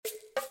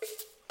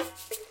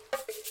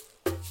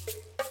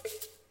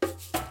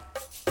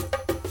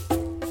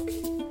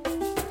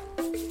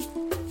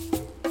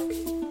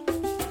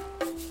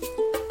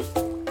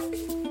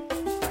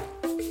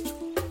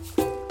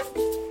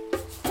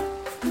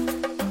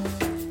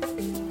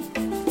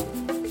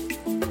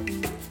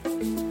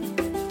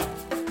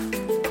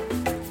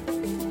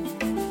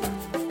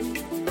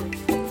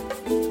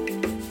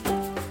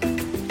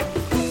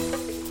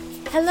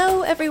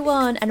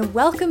everyone, and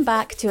welcome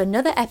back to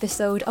another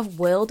episode of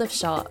World of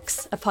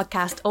Sharks, a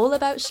podcast all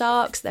about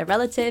sharks, their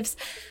relatives,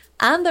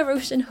 and their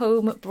ocean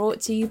home,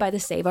 brought to you by the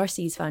Save Our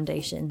Seas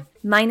Foundation.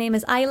 My name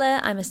is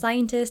Isla, I'm a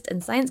scientist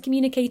and science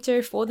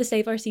communicator for the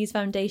Save Our Seas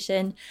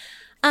Foundation,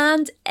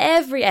 and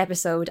every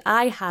episode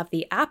I have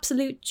the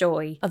absolute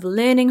joy of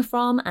learning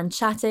from and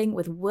chatting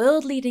with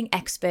world-leading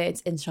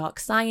experts in shark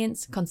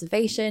science,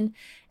 conservation,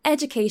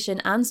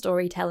 education and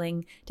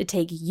storytelling to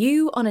take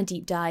you on a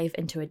deep dive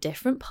into a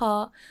different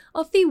part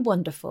of the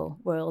wonderful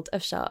world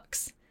of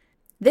sharks.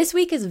 This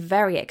week is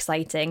very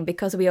exciting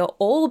because we are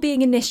all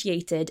being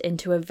initiated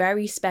into a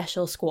very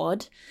special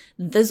squad,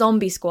 the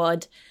Zombie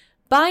Squad,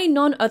 by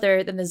none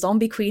other than the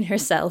zombie queen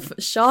herself,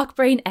 shark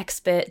brain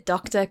expert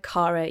Dr.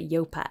 Kara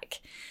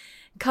Yopak.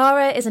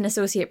 Kara is an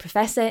associate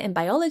professor in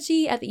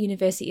biology at the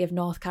University of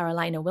North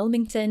Carolina,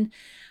 Wilmington,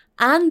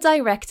 and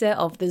director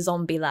of the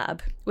Zombie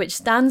Lab, which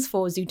stands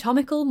for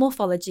Zootomical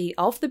Morphology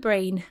of the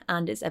Brain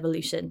and its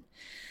Evolution.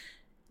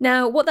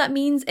 Now, what that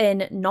means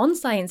in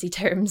non-sciencey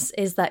terms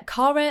is that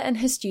Kara and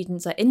her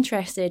students are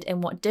interested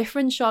in what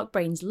different shark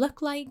brains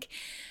look like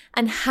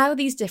and how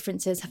these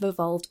differences have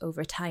evolved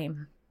over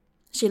time.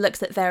 She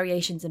looks at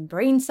variations in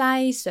brain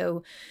size,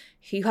 so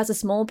who has a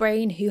small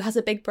brain, who has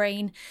a big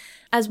brain,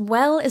 as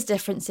well as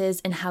differences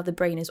in how the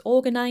brain is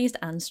organised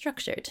and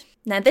structured.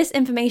 Now, this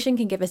information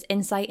can give us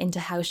insight into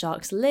how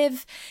sharks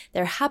live,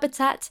 their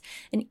habitat,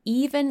 and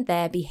even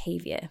their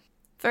behaviour.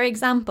 For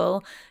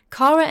example,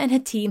 Kara and her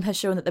team have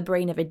shown that the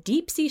brain of a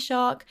deep-sea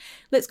shark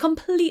looks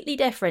completely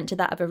different to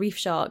that of a reef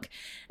shark,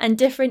 and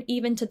different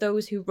even to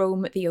those who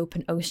roam the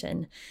open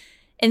ocean.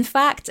 In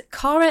fact,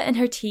 Kara and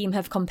her team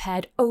have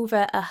compared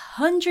over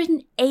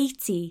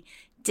 180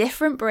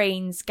 different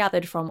brains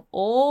gathered from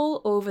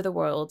all over the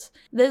world.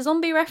 The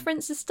zombie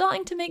reference is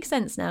starting to make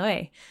sense now,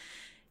 eh?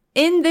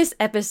 In this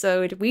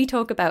episode, we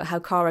talk about how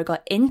Kara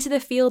got into the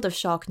field of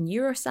shark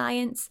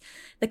neuroscience,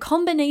 the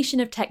combination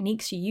of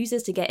techniques she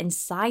uses to get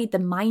inside the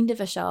mind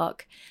of a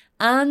shark,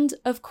 and,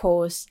 of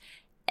course,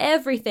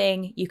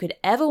 everything you could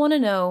ever want to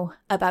know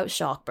about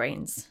shark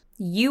brains.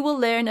 You will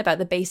learn about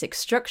the basic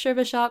structure of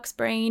a shark's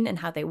brain and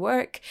how they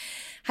work,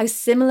 how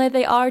similar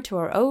they are to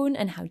our own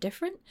and how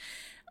different,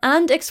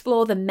 and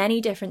explore the many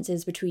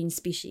differences between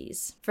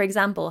species. For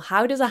example,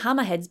 how does a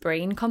hammerhead's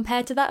brain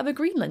compare to that of a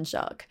Greenland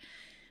shark?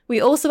 We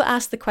also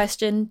ask the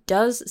question,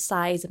 does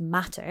size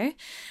matter?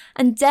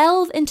 And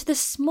delve into the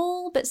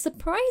small but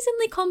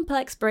surprisingly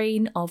complex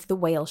brain of the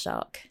whale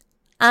shark.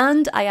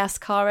 And I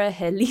ask Kara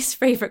her least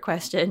favourite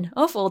question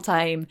of all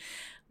time.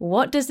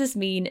 What does this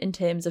mean in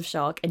terms of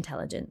shark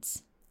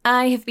intelligence?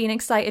 I have been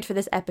excited for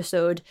this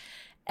episode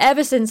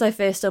ever since I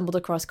first stumbled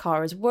across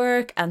Kara's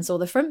work and saw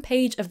the front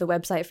page of the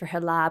website for her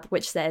lab,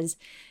 which says,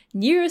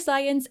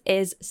 neuroscience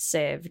is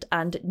served,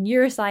 and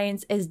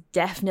neuroscience is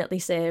definitely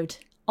served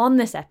on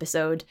this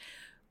episode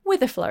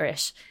with a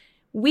flourish.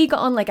 We got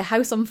on like a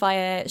house on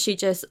fire. She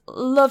just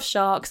loves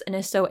sharks and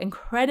is so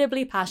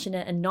incredibly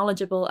passionate and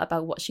knowledgeable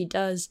about what she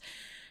does.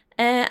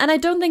 And I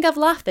don't think I've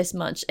laughed this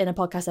much in a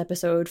podcast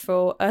episode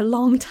for a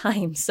long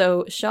time.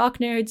 So shark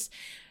nerds,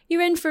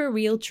 you're in for a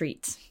real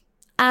treat.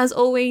 As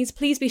always,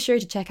 please be sure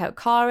to check out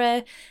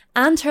Kara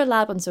and her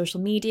lab on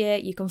social media.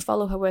 You can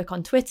follow her work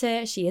on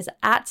Twitter. She is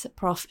at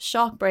Prof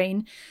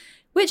Sharkbrain,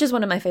 which is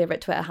one of my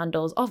favourite Twitter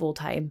handles of all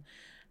time.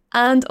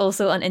 And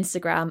also on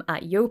Instagram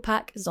at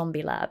Yopak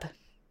Zombie Lab.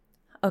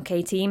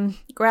 Okay team,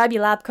 grab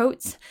your lab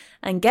coats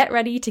and get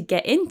ready to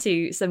get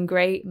into some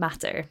grey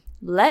matter.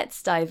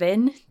 Let's dive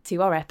in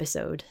to our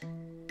episode.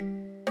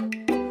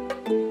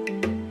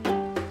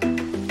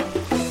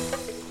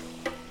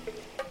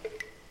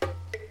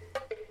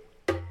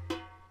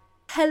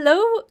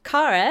 Hello,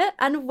 Kara,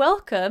 and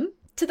welcome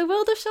to the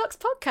World of Sharks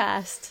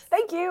podcast.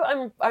 Thank you.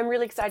 I'm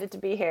really excited to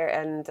be here,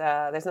 and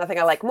there's nothing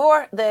I like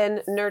more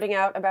than nerding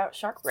out about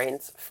shark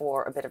brains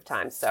for a bit of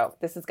time. So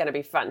this is going to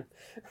be fun.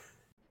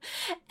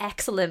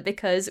 Excellent,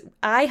 because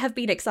I have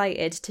been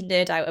excited to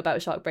nerd out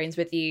about shark brains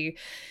with you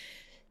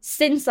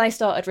since I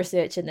started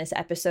researching this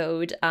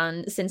episode,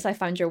 and since I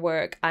found your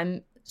work.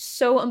 I'm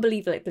so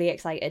unbelievably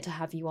excited to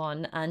have you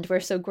on, and we're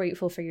so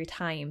grateful for your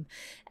time.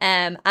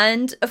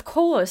 And of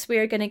course,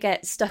 we're going to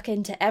get stuck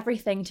into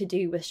everything to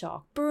do with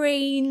shark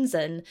brains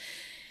and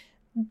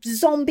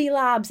zombie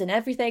labs and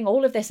everything,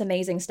 all of this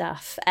amazing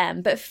stuff.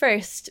 But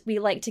first, we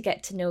like to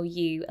get to know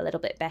you a little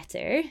bit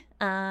better.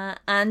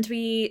 And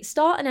we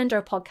start and end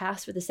our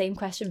podcast with the same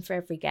question for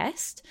every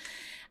guest.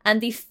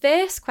 And the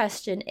first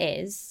question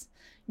is,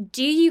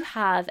 do you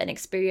have an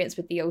experience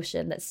with the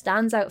ocean that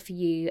stands out for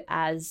you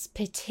as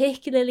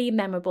particularly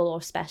memorable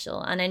or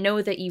special? And I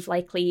know that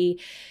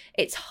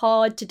it's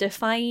hard to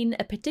define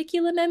a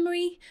particular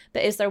memory,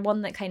 but is there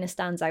one that kind of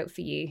stands out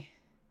for you?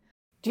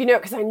 Do you know,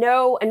 because I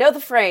know the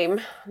frame,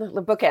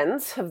 the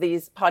bookends of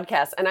these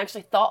podcasts, and I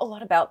actually thought a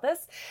lot about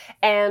this,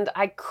 and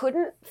I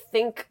couldn't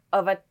think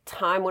of a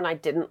time when I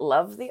didn't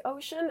love the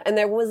ocean, and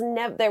there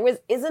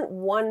isn't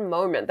one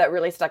moment that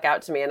really stuck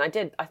out to me, and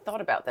I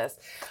thought about this,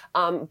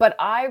 but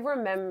I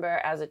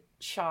remember as a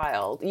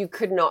child, you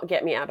could not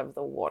get me out of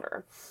the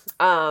water.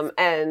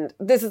 And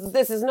this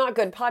is not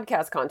good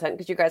podcast content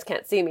because you guys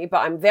can't see me, but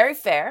I'm very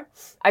fair.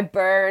 I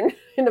burn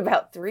in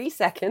about 3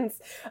 seconds.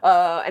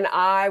 And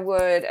I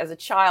would, as a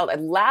child,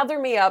 I'd lather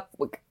me up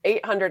with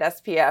 800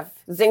 SPF,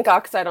 zinc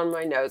oxide on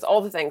my nose,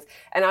 all the things.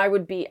 And I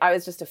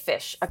was just a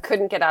fish. I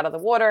couldn't get out of the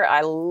water.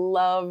 I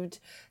loved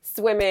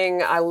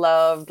swimming. I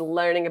loved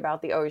learning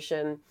about the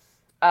ocean.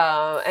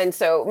 And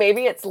so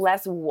maybe it's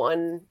less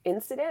one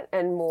incident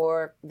and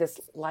more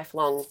this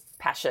lifelong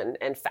passion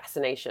and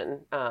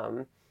fascination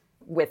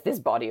with this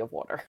body of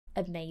water.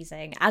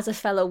 Amazing. As a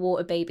fellow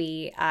water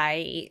baby,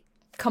 I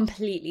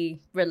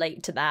completely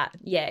relate to that.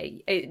 Yeah,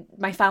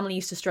 my family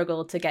used to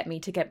struggle to get me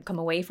to come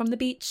away from the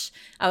beach.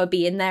 I would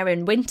be in there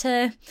in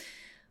winter,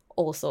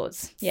 all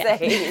sorts. Yeah.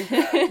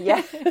 Same.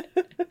 Yeah.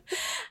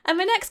 And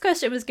my next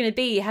question was going to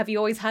be, have you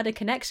always had a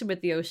connection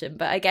with the ocean?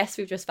 But I guess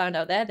we've just found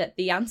out there that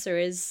the answer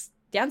is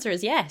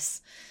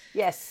yes.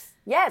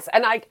 Yes.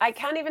 And I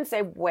can't even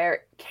say where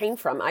it came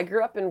from. I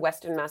grew up in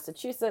Western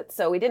Massachusetts,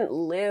 so we didn't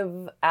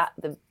live at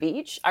the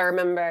beach. I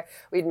remember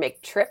we'd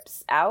make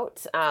trips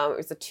out. It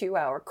was a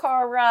 2-hour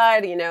car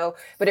ride,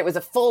 but it was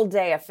a full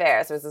day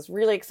affair. So it was this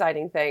really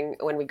exciting thing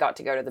when we got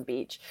to go to the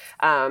beach.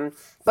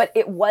 But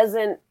it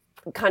wasn't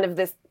kind of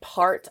this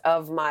part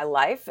of my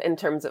life in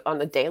terms of on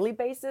a daily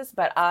basis,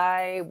 but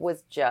I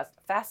was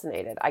just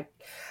fascinated.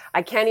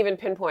 I can't even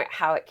pinpoint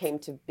how it came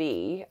to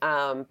be.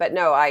 But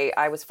no,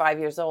 I was 5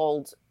 years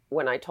old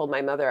when I told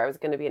my mother I was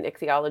going to be an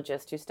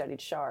ichthyologist who studied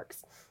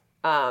sharks.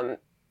 That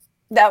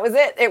was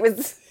it.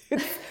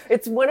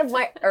 It's one of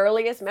my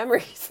earliest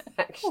memories,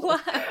 actually. Wow.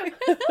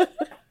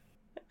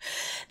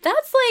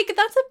 That's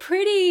a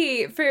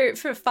pretty,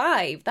 for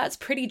 5, that's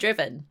pretty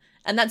driven.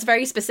 And that's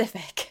very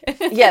specific.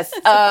 Yes.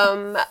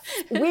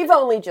 We've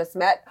only just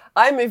met.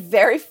 I'm a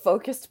very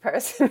focused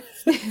person.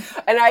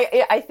 And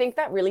I think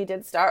that really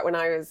did start when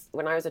I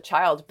was a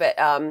child. But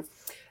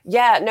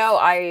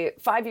I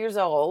 5 years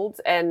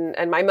old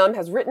and my mom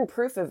has written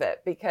proof of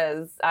it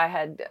because I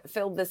had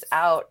filled this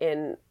out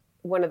in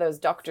one of those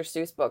Dr.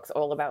 Seuss books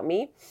all about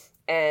me.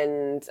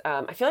 And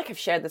I feel like I've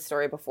shared this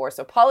story before.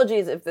 So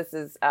apologies if this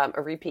is a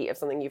repeat of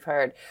something you've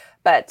heard.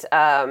 But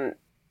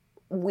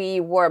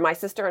my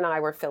sister and I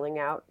were filling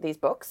out these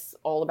books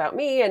all about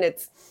me, and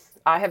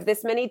I have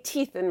this many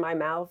teeth in my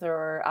mouth,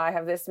 or I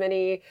have this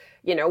many,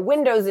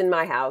 windows in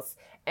my house.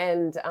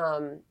 And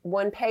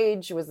one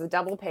page was a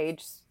double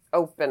page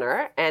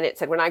opener, and it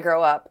said, when I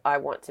grow up, I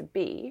want to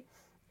be.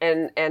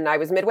 And I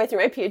was midway through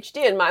my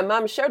PhD, and my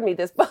mom showed me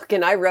this book,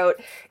 and I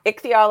wrote,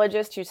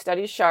 ichthyologist who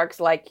studies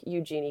sharks like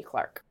Eugenie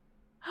Clark.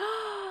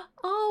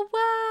 Oh,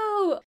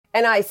 wow.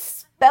 And I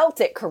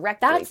spelt it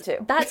correctly,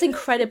 too. That's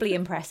incredibly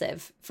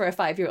impressive for a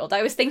 5-year-old.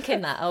 I was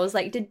thinking that. I was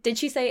like, did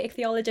she say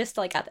ichthyologist?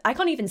 Like, I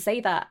can't even say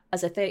that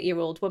as a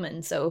 30-year-old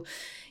woman. So,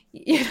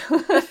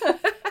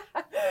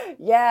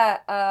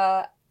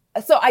 Yeah.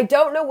 So I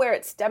don't know where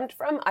it stemmed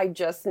from. I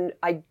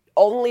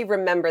only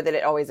remember that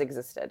it always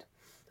existed.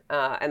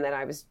 And then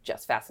I was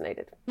just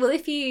fascinated. Well,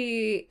 if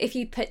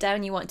you put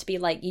down you want to be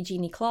like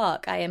Eugenie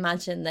Clark, I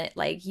imagine that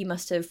like you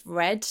must have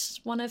read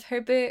one of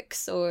her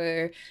books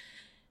or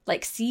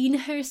like seen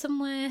her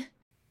somewhere.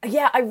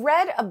 Yeah, I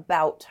read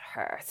about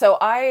her. So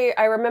I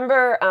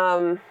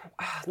remember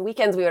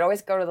weekends we would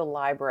always go to the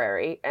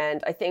library,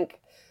 and I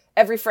think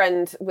every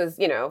friend was,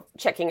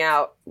 checking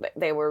out.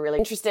 They were really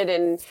interested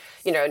in,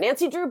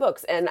 Nancy Drew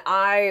books, and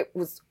I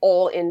was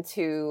all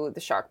into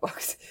the shark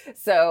books.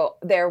 So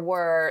there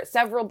were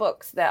several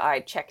books that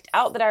I checked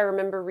out that I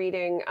remember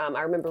reading.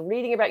 I remember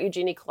reading about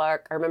Eugenie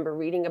Clark. I remember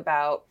reading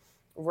about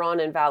Ron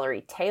and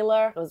Valerie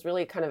Taylor. I was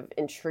really kind of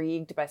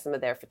intrigued by some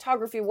of their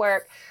photography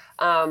work.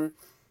 And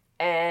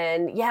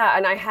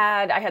I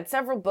had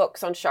several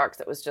books on sharks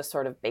that was just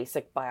sort of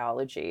basic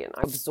biology, and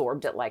I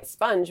absorbed it like a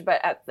sponge.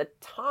 But at the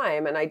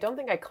time, and I don't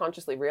think I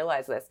consciously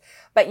realized this,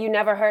 but you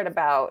never heard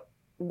about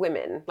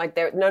women. Like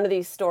none of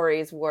these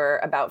stories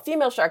were about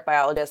female shark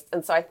biologists.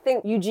 And so I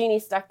think Eugenie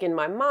stuck in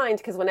my mind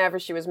because whenever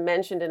she was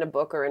mentioned in a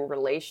book or in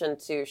relation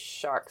to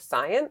shark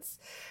science,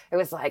 it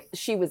was like,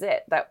 she was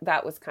it.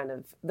 That was kind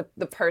of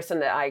the person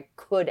that I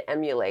could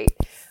emulate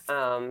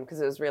because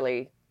it was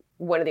really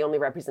one of the only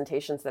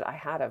representations that I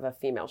had of a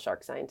female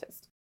shark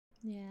scientist.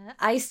 Yeah,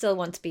 I still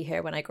want to be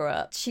her when I grow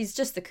up. She's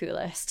just the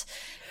coolest.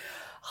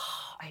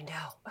 Oh, I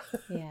know.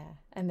 Yeah,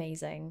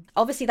 amazing.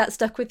 Obviously, that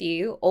stuck with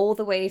you all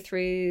the way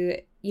through,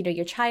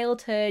 your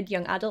childhood,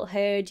 young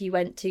adulthood. You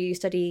went to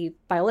study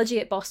biology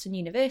at Boston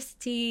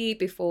University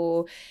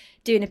before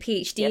doing a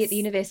PhD at the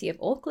University of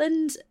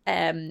Auckland.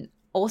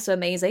 Also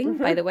amazing,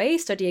 by the way,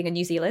 studying in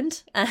New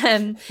Zealand.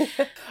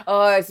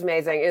 Oh, it's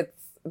amazing. It's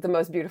the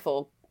most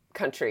beautiful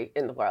country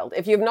in the world.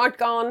 If you've not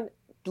gone,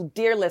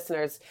 dear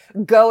listeners,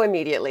 go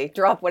immediately.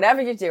 Drop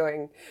whatever you're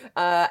doing.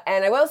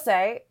 And I will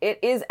say, it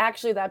is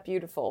actually that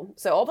beautiful.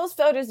 So all those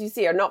photos you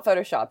see are not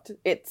photoshopped.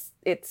 It's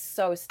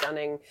so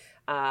stunning.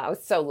 I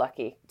was so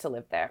lucky to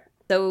live there.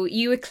 So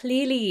you were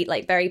clearly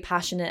like very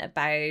passionate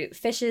about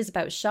fishes,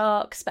 about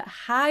sharks, but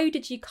how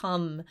did you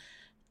come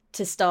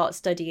to start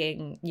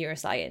studying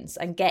neuroscience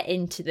and get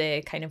into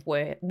the kind of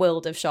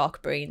world of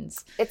shark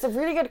brains? It's a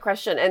really good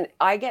question. And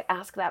I get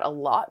asked that a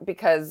lot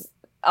because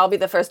I'll be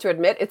the first to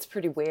admit it's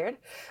pretty weird.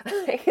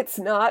 It's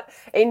not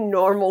a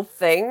normal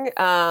thing.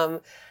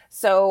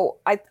 So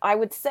I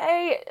would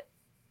say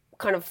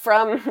kind of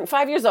from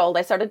 5 years old,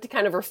 I started to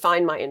kind of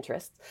refine my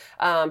interests,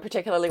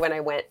 particularly when I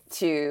went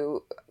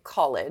to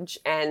college.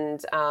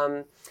 And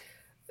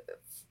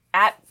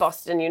at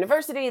Boston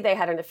University, they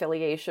had an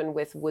affiliation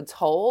with Woods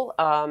Hole.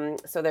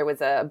 So there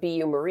was a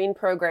BU Marine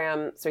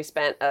program. So we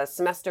spent a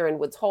semester in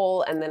Woods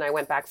Hole, and then I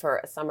went back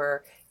for a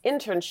summer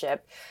internship.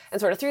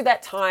 And sort of through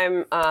that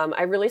time,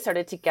 I really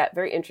started to get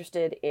very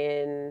interested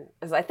in,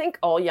 as I think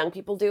all young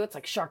people do, it's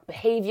like shark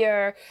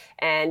behavior.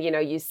 And,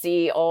 you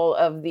see all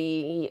of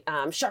the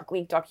Shark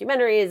Week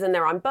documentaries, and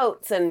they're on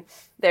boats, and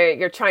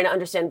you're trying to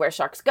understand where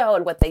sharks go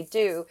and what they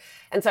do.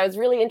 And so I was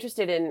really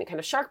interested in kind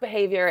of shark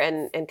behavior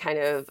and kind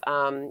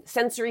of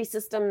sensory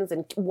systems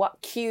and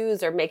what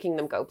cues are making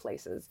them go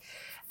places.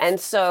 And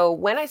so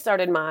when I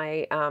started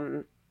my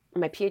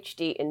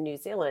PhD in New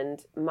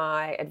Zealand,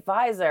 my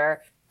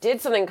advisor did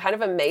something kind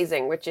of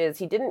amazing, which is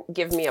he didn't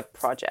give me a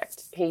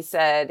project. He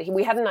said,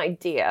 we had an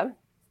idea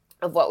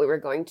of what we were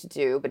going to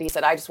do, but he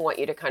said, I just want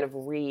you to kind of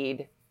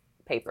read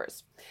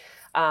papers.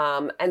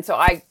 And so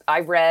I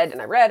read and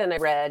I read and I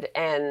read,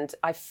 and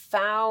I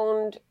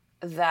found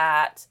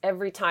that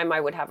every time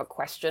I would have a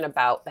question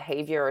about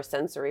behavior or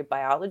sensory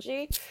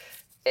biology,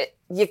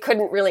 you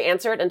couldn't really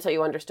answer it until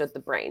you understood the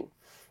brain.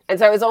 And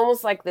so it was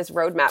almost like this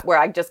roadmap where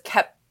I just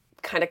kept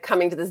kind of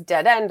coming to this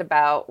dead end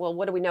about, well,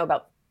 what do we know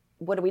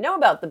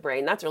about the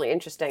brain? That's really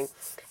interesting.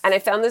 And I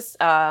found this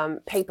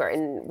paper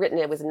written,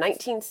 it was in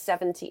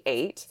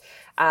 1978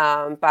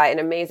 by an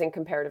amazing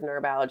comparative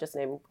neurobiologist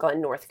named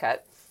Glenn Northcutt.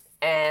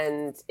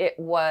 And it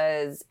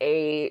was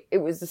a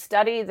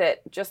study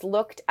that just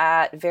looked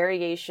at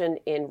variation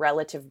in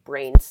relative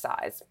brain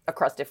size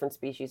across different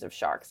species of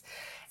sharks.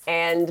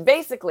 And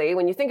basically,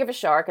 when you think of a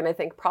shark, and I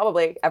think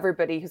probably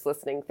everybody who's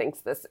listening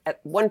thinks this at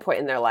one point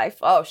in their life,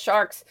 oh,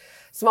 sharks,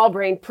 small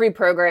brain,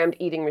 pre-programmed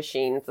eating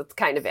machines. That's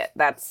kind of it.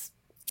 That's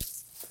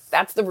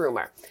the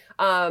rumor.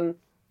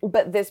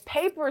 But this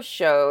paper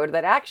showed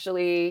that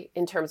actually,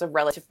 in terms of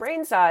relative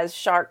brain size,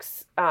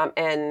 sharks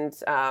and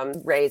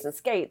rays and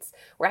skates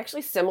were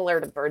actually similar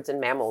to birds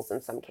and mammals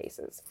in some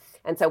cases.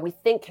 And so we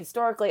think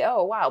historically,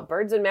 oh, wow,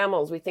 birds and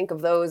mammals, we think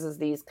of those as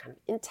these kind of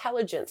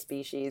intelligent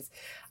species,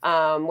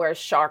 whereas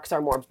sharks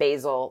are more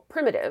basal,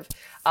 primitive.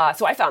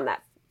 So I found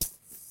that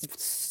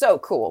so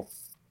cool.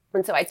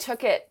 And so I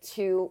took it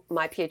to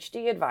my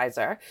PhD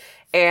advisor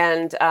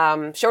and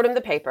showed him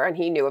the paper, and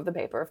he knew of the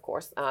paper, of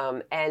course.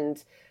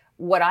 And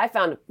what I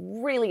found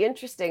really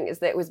interesting is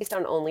that it was based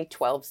on only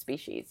 12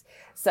 species.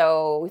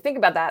 So we think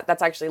about that,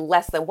 that's actually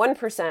less than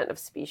 1% of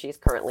species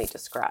currently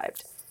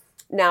described.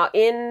 Now,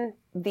 in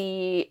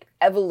the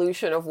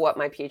evolution of what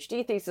my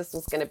PhD thesis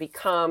was going to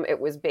become, it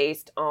was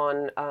based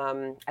on,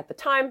 at the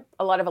time,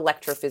 a lot of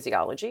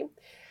electrophysiology,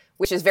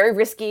 which is very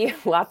risky.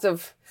 Lots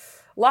of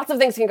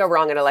things can go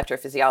wrong in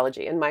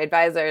electrophysiology. And my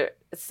advisor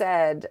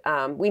said,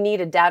 we need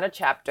a data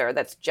chapter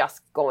that's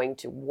just going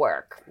to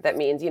work. That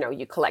means,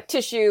 you collect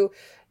tissue,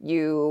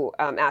 you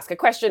ask a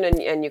question,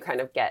 and you kind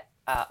of get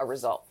a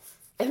result.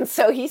 And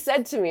so he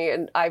said to me,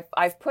 and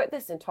I've put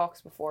this in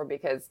talks before,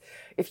 because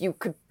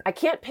I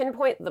can't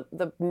pinpoint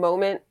the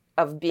moment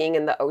of being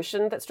in the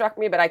ocean that struck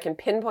me, but I can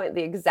pinpoint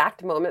the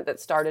exact moment that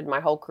started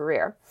my whole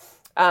career,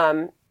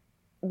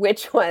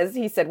 which was,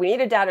 he said, we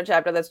need a data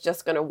chapter that's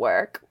just going to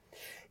work.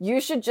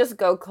 You should just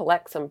go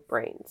collect some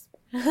brains.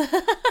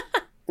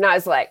 And I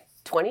was like,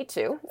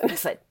 22. And I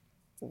said,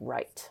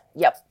 right.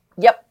 Yep.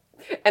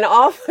 And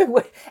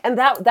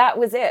that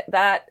was it.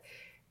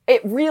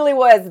 It really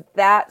was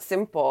that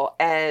simple.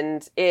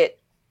 And it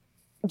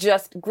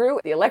just grew.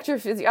 The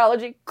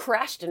electrophysiology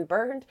crashed and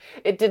burned.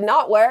 It did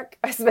not work.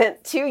 I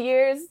spent 2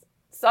 years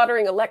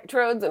soldering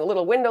electrodes in a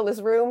little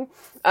windowless room.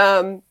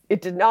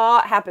 It did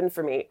not happen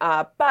for me.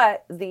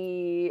 But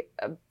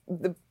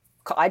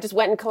I just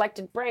went and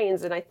collected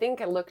brains, and I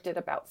think I looked at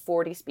about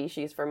 40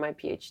 species for my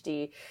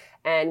PhD,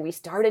 and we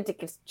started to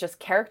just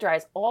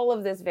characterize all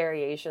of this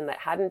variation that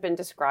hadn't been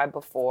described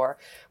before.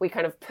 We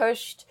kind of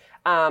pushed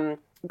Glenn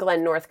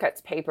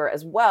Northcutt's paper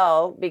as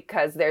well,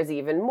 because there's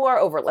even more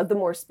overlap. The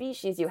more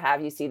species you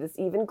have, you see this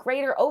even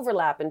greater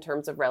overlap in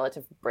terms of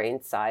relative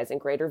brain size and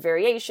greater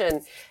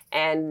variation,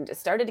 and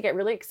started to get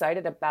really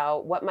excited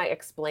about what might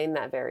explain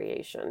that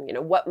variation.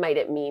 What might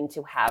it mean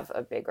to have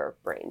a bigger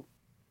brain?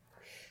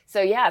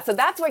 So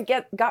that's what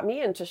got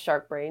me into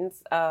shark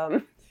brains.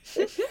 A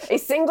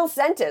single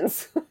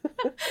sentence.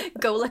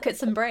 Go look at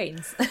some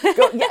brains.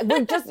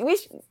 We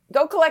should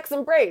go collect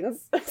some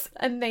brains.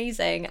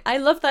 Amazing. I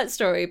love that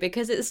story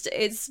because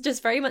it's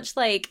just very much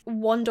like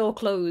one door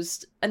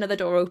closed, another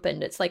door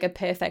opened. It's like a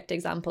perfect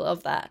example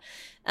of that.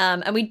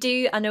 And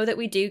I know that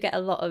we do get a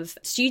lot of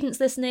students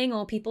listening,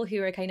 or people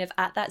who are kind of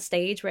at that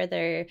stage where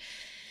they're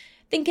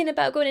thinking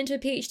about going into a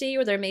PhD,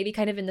 or they're maybe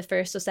kind of in the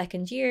first or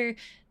second year.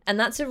 And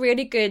that's a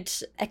really good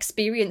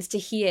experience to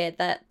hear,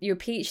 that your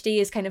PhD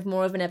is kind of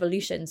more of an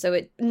evolution. So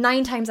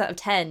 9 times out of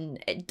 10,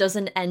 it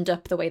doesn't end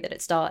up the way that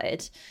it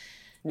started.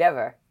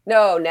 Never.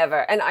 No,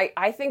 never. And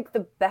I think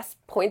the best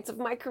points of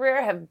my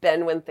career have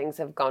been when things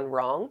have gone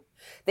wrong.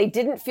 They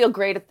didn't feel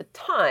great at the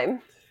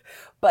time,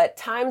 but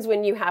times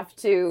when you have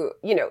to,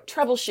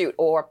 troubleshoot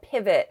or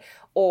pivot,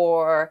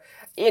 or,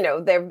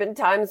 there have been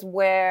times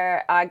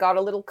where I got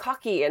a little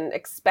cocky and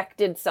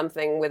expected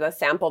something with a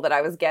sample that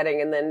I was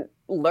getting, and then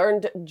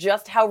learned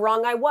just how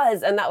wrong I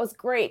was. And that was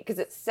great because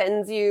it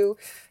sends you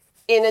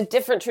in a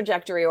different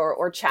trajectory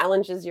or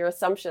challenges your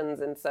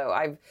assumptions. And so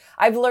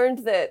I've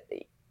learned that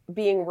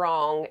being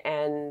wrong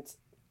and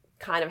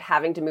kind of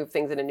having to move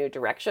things in a new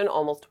direction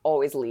almost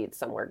always leads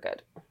somewhere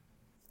good.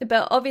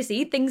 But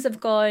obviously things have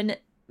gone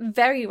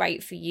very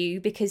right for you,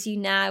 because you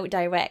now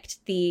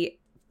direct the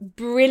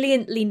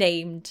brilliantly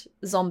named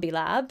Zombie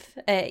Lab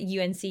at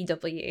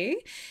UNCW.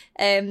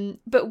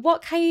 But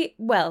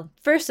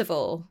first of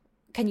all,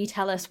 can you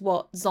tell us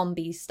what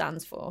Zombie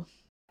stands for?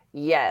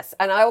 Yes,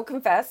 and I will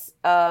confess,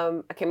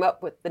 I came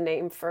up with the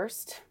name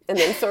first and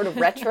then sort of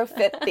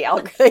retrofit the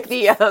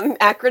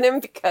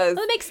acronym because...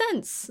 Well, it makes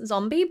sense.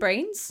 Zombie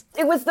brains.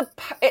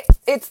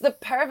 It's the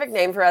perfect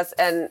name for us,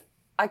 and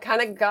I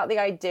kind of got the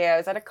idea. I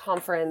was at a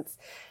conference,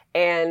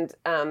 and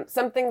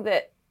something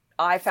that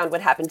I found would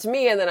happen to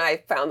me, and then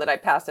I found that I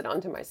passed it on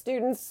to my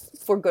students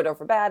for good or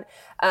for bad,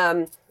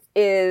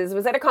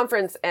 was at a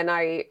conference, and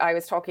I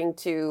was talking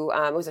to,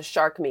 it was a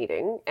shark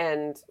meeting,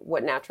 and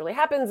what naturally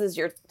happens is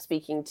you're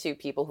speaking to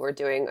people who are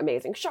doing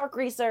amazing shark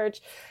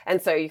research,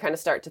 and so you kind of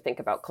start to think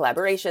about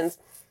collaborations.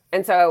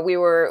 And so we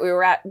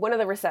were at one of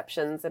the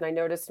receptions, and I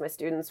noticed my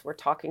students were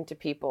talking to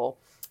people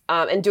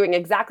and doing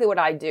exactly what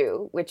I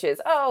do, which is,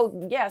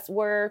 oh, yes,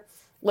 we're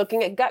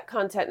looking at gut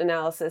content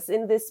analysis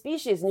in this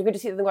species. And you could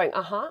just see them going,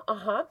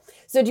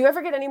 So do you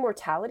ever get any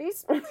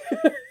mortalities?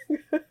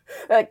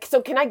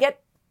 So can I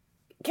get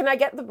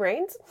the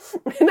brains?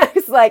 And I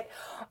was like,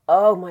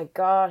 oh my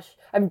gosh,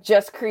 I'm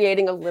just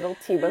creating a little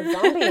team of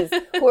zombies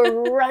who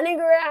are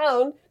running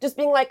around just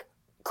being like,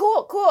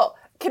 cool.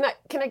 Can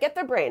I get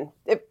their brain?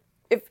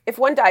 If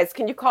one dies,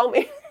 can you call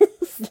me?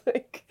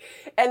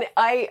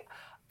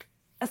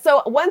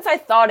 So once I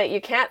thought it,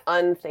 you can't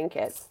unthink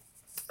it.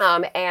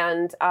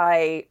 And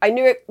I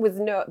knew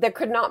there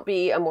could not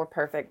be a more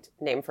perfect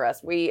name for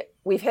us.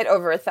 We've hit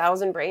over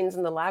 1,000 brains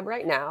in the lab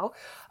right now.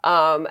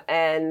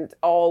 And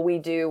all we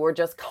do, we're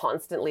just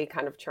constantly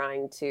kind of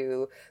trying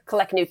to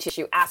collect new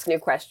tissue, ask new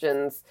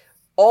questions,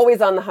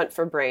 always on the hunt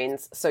for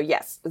brains. So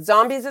yes,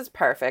 zombies is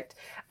perfect,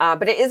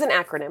 but it is an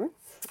acronym.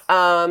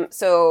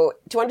 So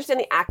to understand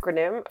the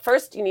acronym,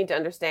 first you need to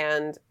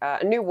understand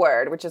a new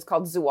word, which is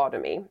called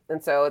zootomy.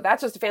 And so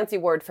that's just a fancy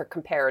word for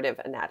comparative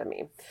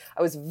anatomy.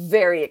 I was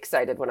very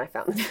excited when I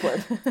found this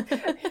word.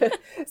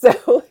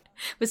 So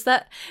was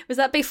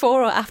that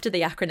before or after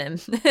the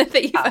acronym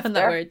that you found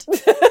that word?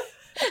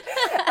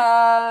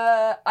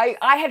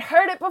 I had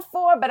heard it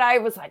before, but I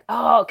was like,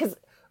 because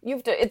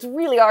it's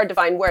really hard to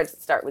find words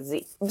that start with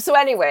Z. So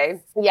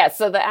anyway, yes,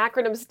 so the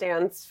acronym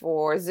stands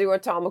for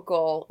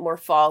Zooatomical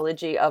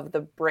Morphology of the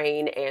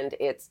Brain and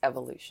Its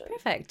Evolution.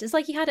 Perfect. It's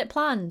like you had it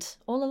planned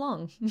all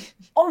along.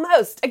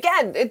 Almost.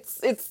 Again,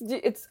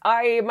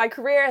 my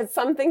career,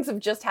 some things have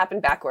just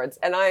happened backwards,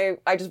 and I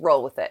just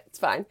roll with it. It's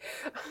fine.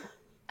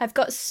 I've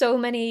got so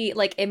many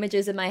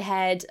images in my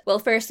head. Well,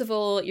 first of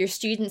all, your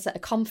students at a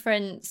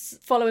conference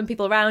following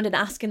people around and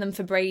asking them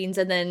for brains,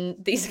 and then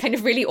these kind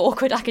of really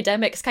awkward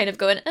academics kind of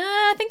going,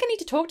 I think I need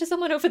to talk to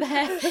someone over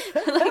there,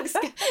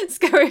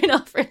 scurrying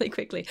off really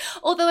quickly.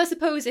 Although I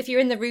suppose if you're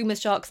in the room with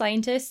shark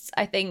scientists,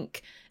 I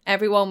think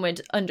everyone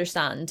would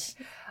understand.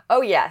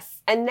 Oh,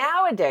 yes. And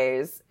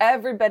nowadays,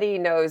 everybody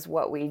knows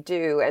what we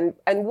do.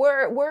 And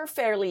we're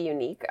fairly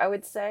unique, I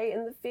would say,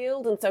 in the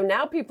field. And so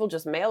now people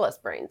just mail us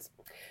brains.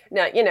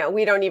 Now,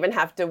 we don't even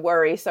have to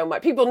worry so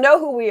much. People know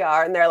who we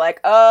are, and they're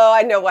like, oh,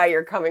 I know why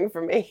you're coming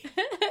for me.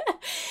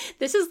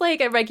 This is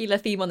like a regular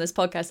theme on this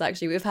podcast,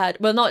 actually. We've had,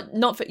 well,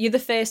 not for, you're the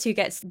first who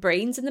gets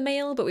brains in the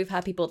mail, but we've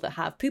had people that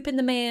have poop in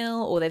the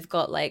mail, or they've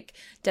got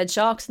dead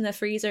sharks in their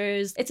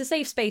freezers. It's a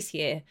safe space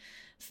here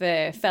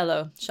for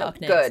fellow shark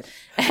nerds.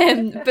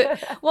 Good. But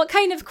what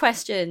kind of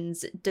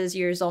questions does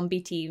your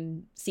zombie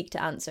team seek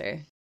to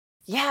answer?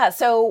 Yeah,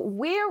 so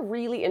we're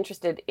really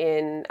interested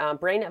in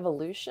brain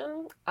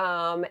evolution,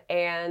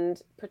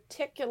 and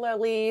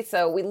particularly,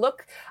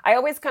 I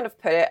always kind of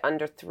put it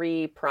under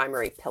 3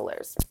 primary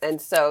pillars. And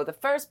so the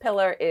first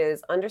pillar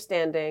is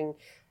understanding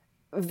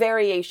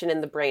variation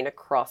in the brain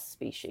across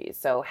species.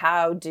 So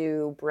how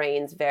do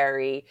brains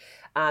vary,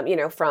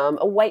 from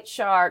a white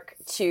shark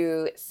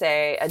to,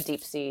 say, a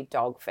deep sea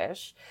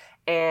dogfish?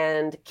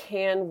 And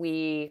can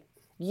we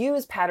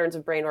use patterns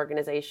of brain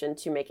organization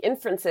to make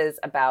inferences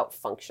about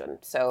function?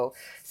 So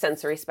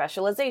sensory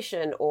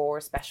specialization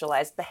or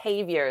specialized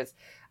behaviors.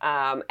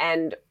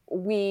 And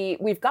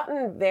we've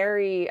gotten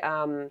very,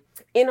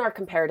 in our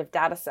comparative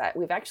data set,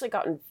 we've actually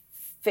gotten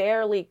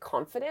fairly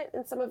confident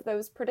in some of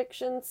those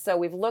predictions. So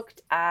we've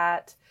looked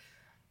at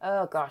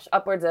oh gosh,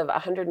 upwards of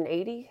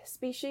 180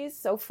 species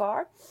so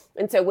far.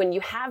 And so when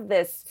you have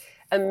this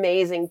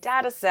amazing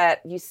data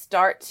set, you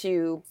start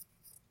to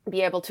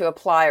be able to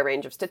apply a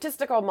range of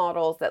statistical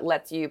models that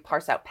lets you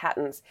parse out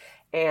patterns.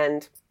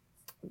 And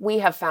we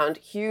have found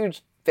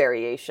huge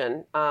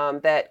variation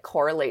that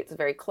correlates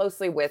very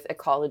closely with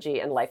ecology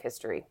and life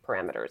history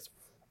parameters.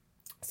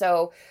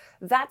 So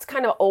that's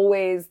kind of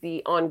always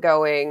the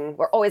ongoing,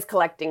 we're always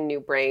collecting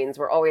new brains.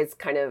 We're always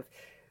kind of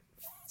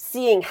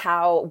seeing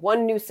how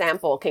one new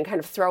sample can kind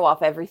of throw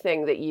off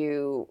everything that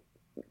you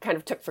kind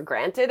of took for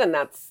granted. And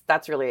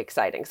that's really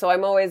exciting. So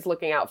I'm always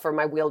looking out for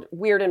my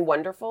weird and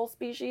wonderful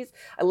species.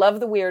 I love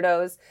the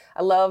weirdos.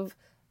 I love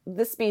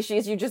the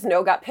species you just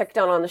know got picked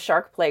on the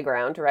shark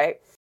playground,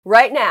 right?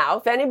 Right now,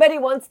 if anybody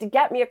wants to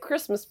get me a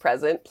Christmas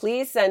present,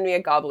 please send me a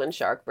goblin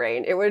shark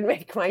brain. It would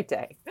make my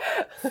day.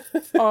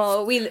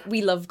 Oh,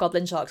 we love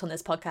goblin sharks on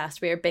this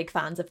podcast. We are big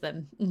fans of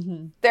them.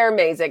 Mm-hmm. They're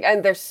amazing,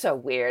 and they're so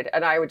weird,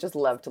 and I would just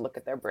love to look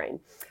at their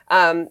brain.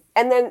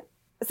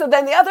 So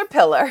then the other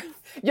pillar,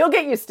 you'll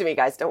get used to me,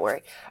 guys, don't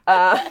worry.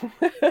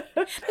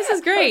 This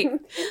is great.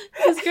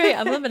 This is great.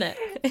 I'm loving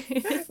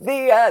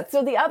it.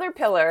 So the other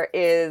pillar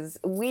is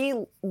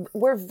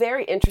we're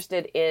very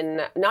interested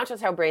in not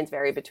just how brains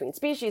vary between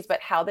species,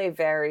 but how they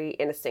vary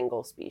in a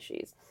single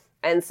species.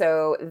 And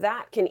so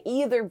that can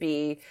either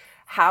be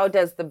how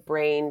does the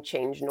brain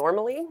change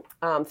normally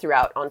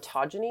throughout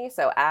ontogeny?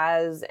 So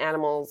as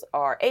animals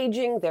are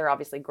aging, they're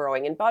obviously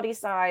growing in body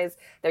size.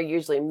 They're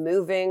usually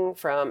moving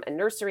from a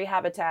nursery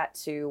habitat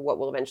to what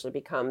will eventually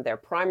become their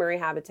primary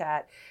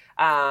habitat.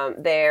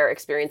 They're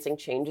experiencing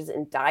changes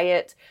in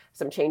diet,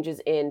 some changes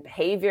in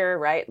behavior,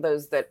 right?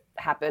 Those that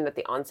happen at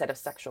the onset of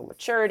sexual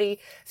maturity.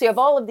 So you have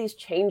all of these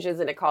changes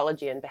in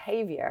ecology and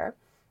behavior,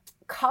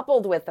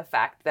 coupled with the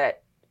fact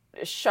that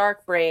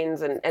shark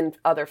brains and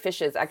other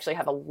fishes actually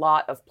have a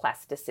lot of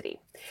plasticity.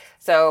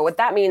 So what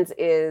that means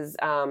is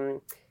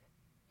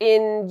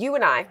in you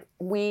and I,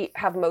 we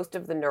have most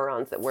of the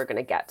neurons that we're going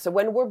to get. So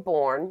when we're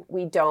born,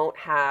 we don't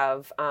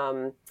have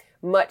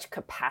much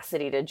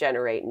capacity to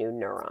generate new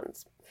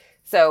neurons.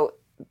 So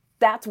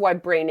that's why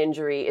brain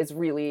injury is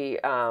really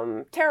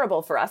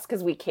terrible for us,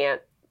 because we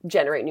can't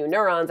generate new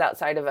neurons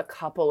outside of a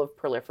couple of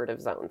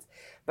proliferative zones.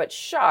 But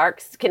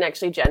sharks can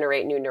actually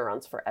generate new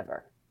neurons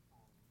forever.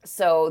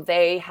 So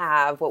they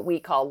have what we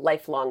call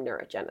lifelong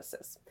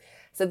neurogenesis.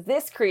 So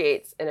this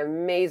creates an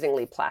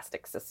amazingly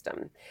plastic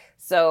system.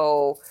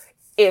 So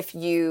if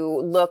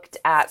you looked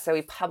at, so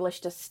we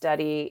published a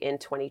study in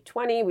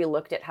 2020, we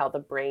looked at how the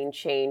brain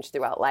changed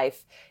throughout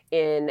life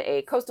in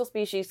a coastal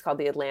species called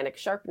the Atlantic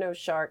sharp-nosed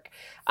shark.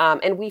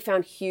 And we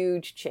found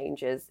huge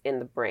changes in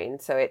the brain.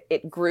 So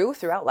it grew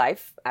throughout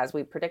life, as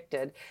we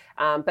predicted,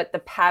 but the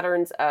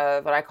patterns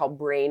of what I call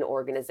brain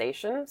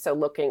organization, so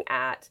looking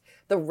at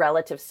the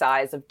relative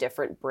size of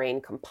different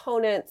brain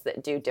components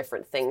that do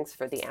different things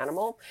for the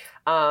animal,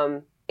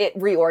 it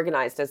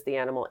reorganized as the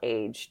animal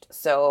aged.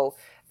 So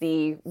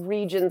the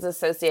regions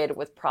associated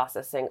with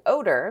processing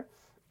odor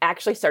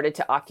actually started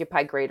to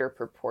occupy greater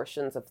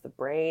proportions of the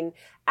brain,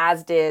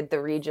 as did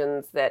the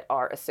regions that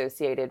are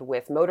associated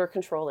with motor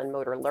control and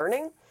motor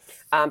learning.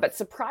 But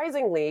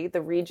surprisingly,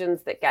 the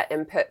regions that get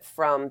input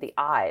from the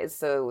eyes,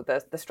 so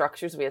the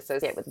structures we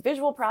associate with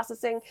visual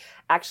processing,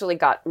 actually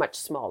got much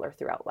smaller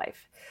throughout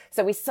life.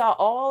 So we saw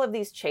all of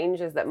these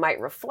changes that might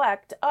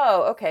reflect,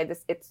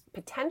 it's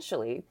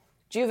potentially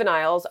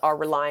juveniles are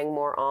relying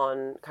more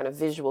on kind of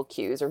visual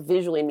cues or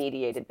visually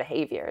mediated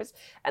behaviors.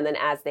 And then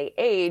as they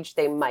age,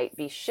 they might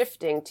be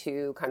shifting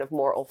to kind of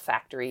more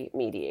olfactory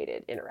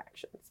mediated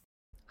interactions.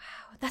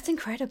 Wow, that's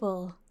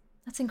incredible.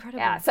 That's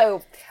incredible. Yeah,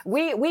 so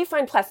we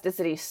find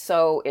plasticity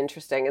so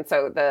interesting. And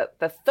so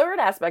the third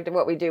aspect of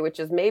what we do, which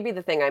is maybe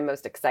the thing I'm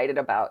most excited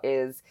about,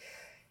 is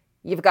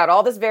you've got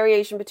all this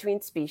variation between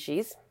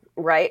species,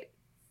 right,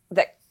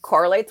 that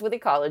correlates with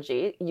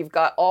ecology. You've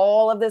got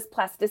all of this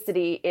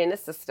plasticity in a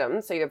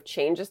system, so you have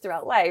changes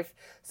throughout life.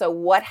 So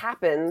what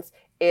happens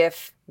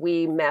if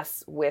we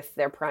mess with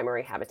their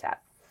primary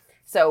habitat?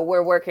 So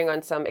we're working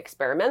on some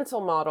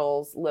experimental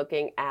models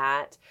looking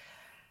at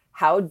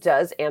how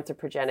does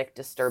anthropogenic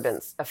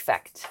disturbance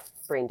affect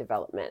brain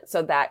development.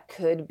 So that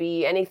could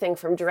be anything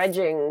from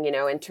dredging,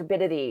 and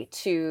turbidity,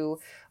 to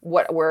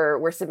what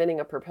we're submitting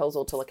a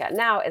proposal to look at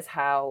now is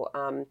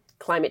how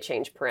climate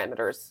change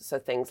parameters, so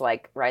things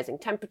like rising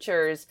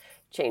temperatures,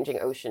 changing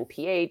ocean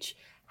pH,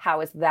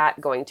 how is that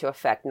going to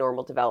affect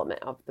normal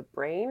development of the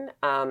brain?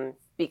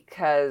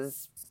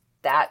 Because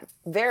that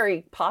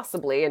very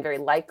possibly and very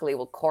likely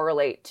will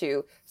correlate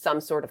to some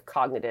sort of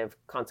cognitive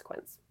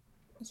consequence.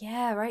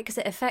 Yeah, right, because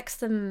it affects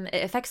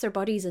their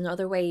bodies in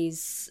other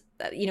ways,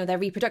 their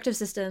reproductive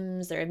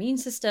systems, their immune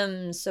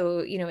systems. So,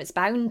 it's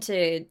bound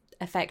to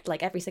affect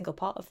like every single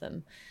part of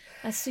them.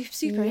 That's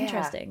super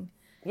interesting.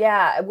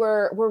 Yeah,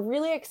 we're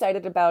really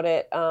excited about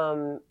it,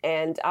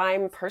 and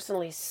I'm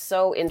personally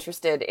so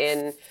interested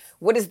in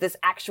what is this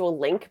actual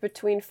link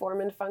between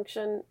form and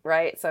function,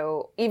 right?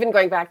 So even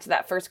going back to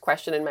that first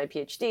question in my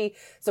PhD,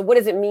 so what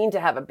does it mean to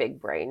have a big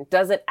brain?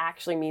 Does it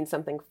actually mean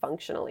something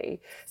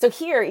functionally? So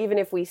here, even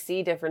if we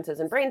see differences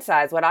in brain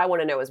size, what I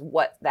want to know is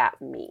what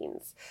that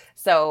means.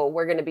 So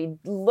we're going to be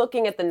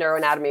looking at the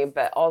neuroanatomy,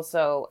 but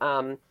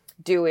also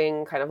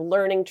doing kind of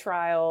learning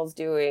trials,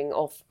 doing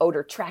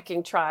odor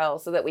tracking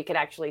trials so that we can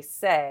actually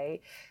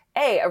say,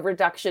 a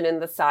reduction in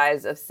the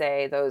size of,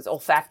 say, those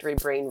olfactory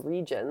brain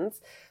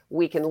regions,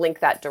 we can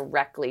link that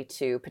directly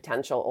to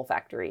potential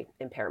olfactory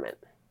impairment.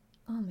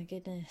 Oh my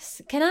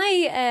goodness. Can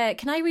I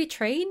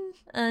retrain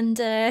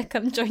and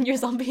come join your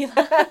zombie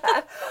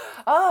lab?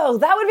 Oh,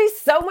 that would be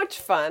so much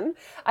fun.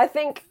 I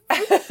think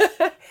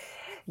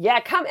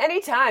yeah, come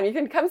anytime. You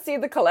can come see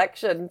the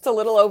collection. It's a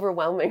little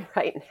overwhelming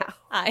right now.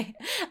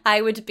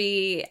 I would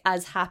be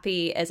as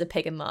happy as a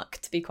pig in muck,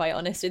 to be quite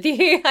honest with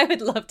you. I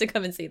would love to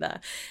come and see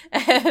that.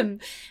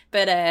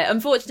 But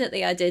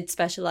unfortunately, I did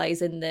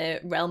specialize in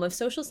the realm of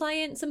social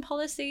science and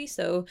policy,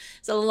 so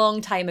it's a long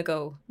time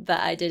ago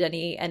that I did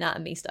any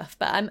anatomy stuff.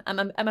 But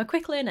I'm a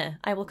quick learner.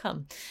 I will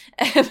come.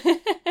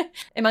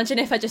 Imagine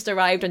if I just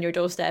arrived on your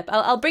doorstep.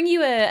 I'll bring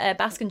you a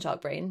Baskin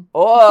chalk brain.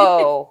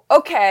 Oh,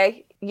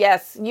 okay.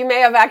 Yes, you may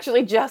have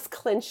actually just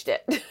clinched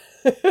it.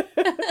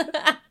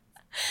 I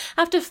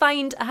have to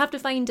find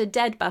a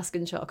dead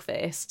Baskin chalk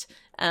first,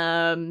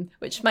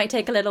 which might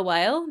take a little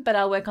while, but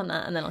I'll work on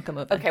that and then I'll come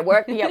over. Okay,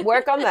 work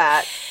on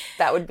that.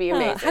 That would be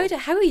amazing.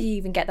 How would you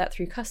even get that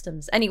through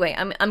customs? Anyway,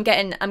 I'm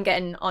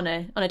getting on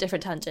a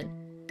different tangent.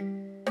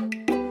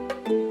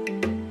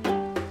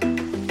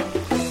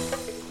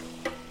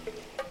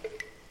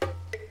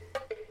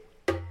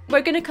 We're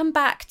going to come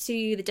back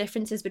to the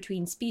differences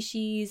between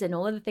species and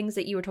all of the things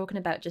that you were talking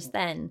about just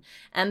then.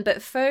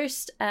 But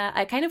first,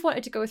 I kind of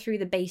wanted to go through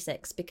the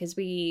basics because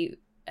we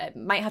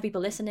might have people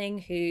listening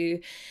who,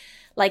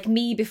 like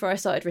me before I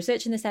started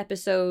researching this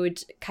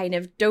episode, kind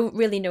of don't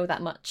really know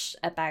that much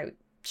about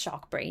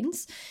shark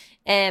brains.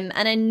 And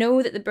I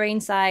know that the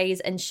brain size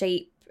and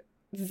shape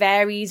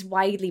varies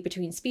widely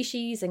between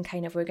species, and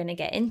kind of we're going to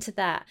get into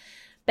that.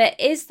 But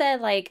is there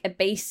like a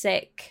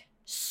basic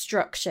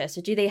structure? So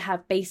do they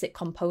have basic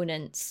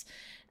components,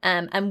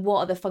 and what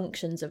are the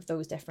functions of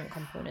those different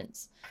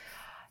components?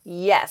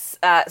 Yes.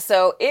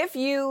 So if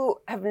you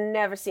have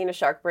never seen a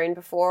shark brain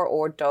before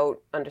or don't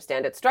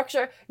understand its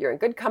structure, you're in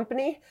good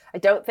company. I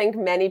don't think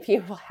many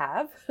people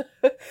have.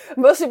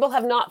 Most people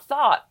have not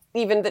thought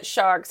even that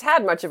sharks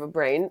had much of a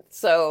brain.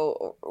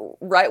 So,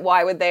 right,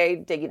 why would they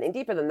dig any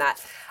deeper than that?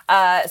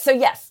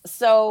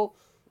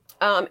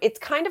 It's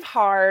kind of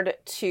hard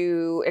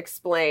to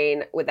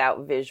explain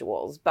without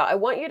visuals, but I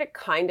want you to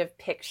kind of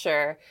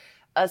picture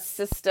a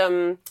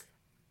system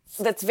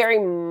that's very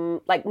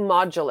like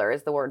modular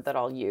is the word that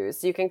I'll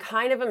use. So you can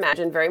kind of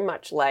imagine very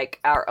much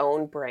like our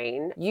own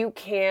brain. You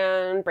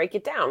can break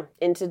it down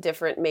into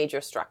different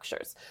major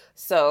structures.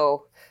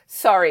 So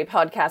sorry,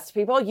 podcast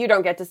people, you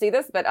don't get to see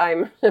this, but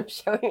I'm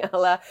showing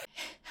Ella.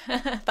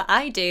 But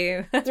I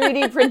do.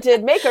 3D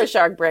printed Mako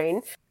shark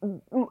brain.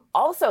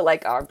 Also,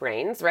 like our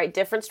brains, right?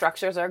 Different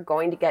structures are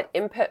going to get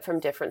input from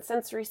different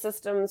sensory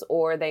systems,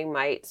 or they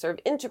might serve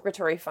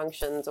integratory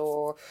functions,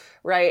 or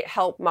right,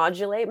 help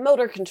modulate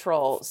motor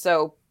control.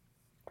 So,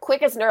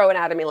 quickest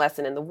neuroanatomy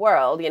lesson in the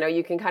world,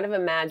 you can kind of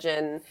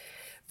imagine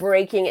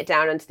breaking it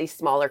down into these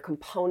smaller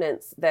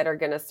components that are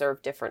going to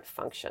serve different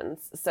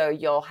functions. So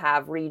you'll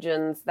have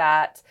regions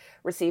that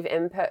receive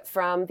input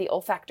from the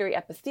olfactory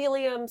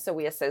epithelium. So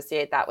we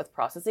associate that with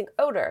processing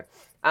odor.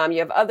 You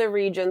have other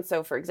regions.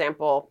 So for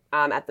example,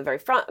 at the very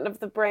front of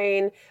the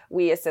brain,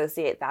 we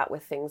associate that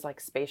with things like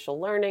spatial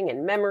learning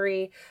and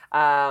memory,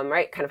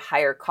 right? Kind of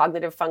higher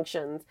cognitive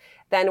functions.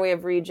 Then we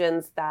have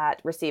regions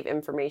that receive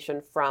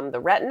information from the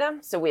retina.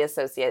 So we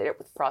associate it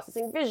with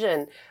processing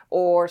vision,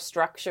 or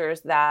structures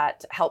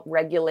that help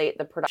regulate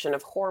the production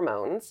of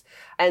hormones.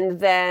 And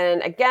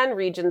then again,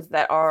 regions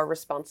that are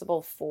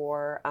responsible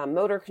for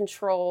motor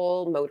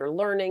control, motor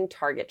learning,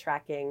 target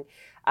tracking.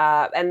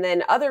 And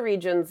then other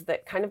regions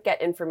that kind of get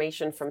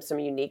information from some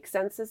unique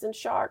senses in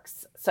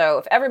sharks. So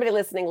if everybody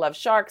listening loves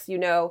sharks,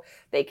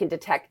 they can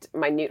detect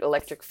minute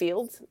electric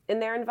fields in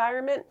their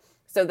environment.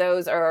 So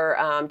those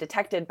are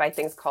detected by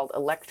things called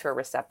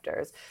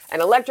electroreceptors.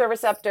 And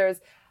electroreceptors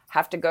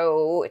have to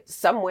go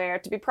somewhere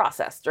to be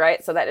processed,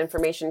 right? So that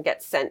information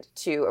gets sent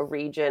to a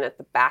region at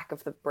the back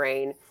of the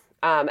brain.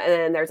 And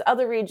then there's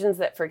other regions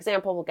that, for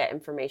example, will get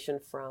information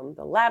from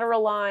the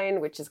lateral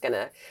line, which is going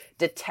to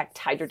detect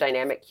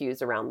hydrodynamic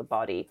cues around the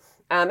body.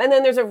 And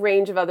then there's a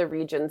range of other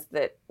regions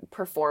that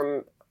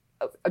perform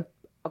a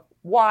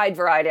wide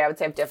variety, I would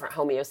say, of different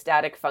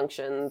homeostatic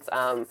functions,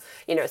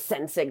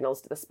 send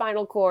signals to the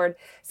spinal cord.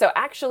 So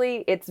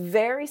actually, it's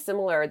very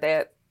similar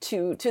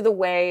to the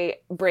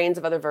way brains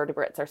of other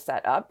vertebrates are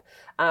set up.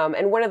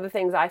 And one of the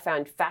things I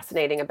found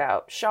fascinating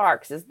about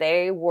sharks is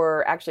they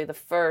were actually the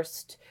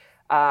first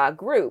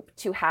group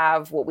to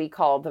have what we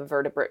call the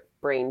vertebrate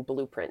brain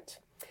blueprint.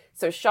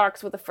 So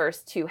sharks were the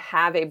first to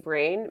have a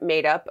brain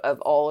made up of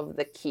all of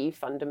the key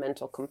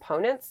fundamental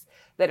components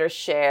that are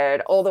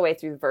shared all the way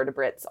through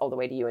vertebrates, all the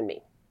way to you and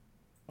me.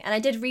 And I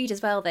did read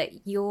as well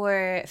that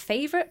your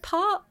favorite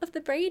part of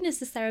the brain is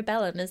the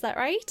cerebellum. Is that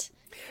right?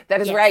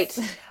 That is yes. right.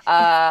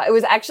 It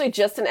was actually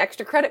just an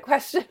extra credit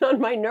question on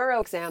my neuro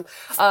exam.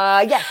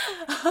 Yes.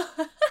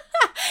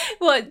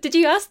 Well, did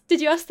you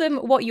ask them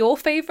what your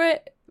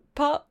favorite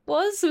part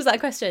was? Was that a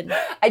question?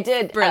 I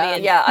did.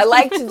 Brilliant. Yeah, I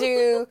like to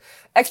do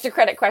extra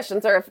credit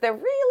questions, or if they're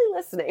really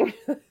listening,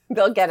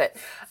 they'll get it.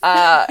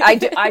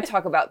 I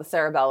talk about the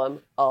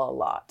cerebellum a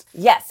lot.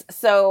 Yes.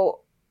 So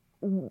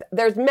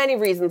there's many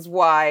reasons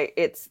why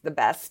it's the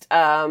best.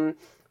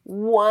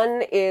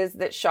 One is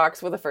that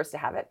sharks were the first to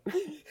have it.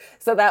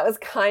 So that was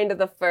kind of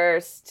the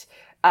first,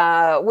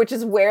 which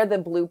is where the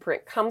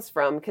blueprint comes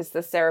from, because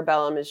the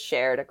cerebellum is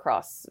shared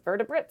across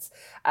vertebrates.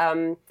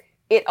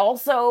 It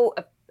also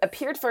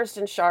appeared first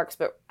in sharks,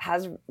 but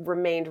has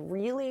remained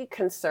really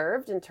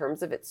conserved in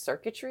terms of its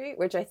circuitry,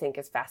 which I think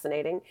is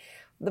fascinating.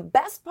 The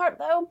best part,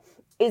 though,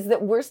 is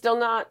that we're still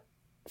not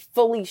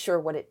fully sure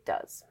what it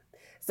does.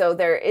 So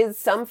there is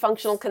some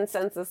functional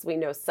consensus. We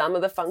know some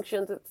of the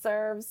functions it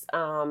serves,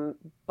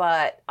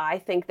 but I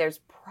think there's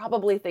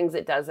probably things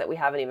it does that we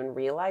haven't even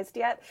realized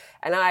yet.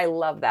 And I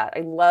love that.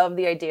 I love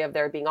the idea of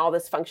there being all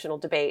this functional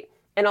debate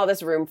and all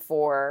this room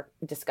for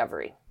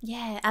discovery.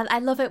 Yeah, and I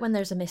love it when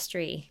there's a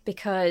mystery,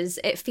 because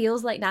it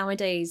feels like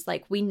nowadays,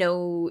 like, we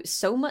know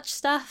so much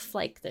stuff.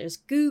 Like, there's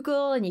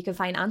Google and you can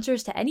find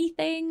answers to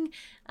anything.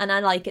 And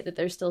I like it that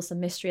there's still some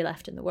mystery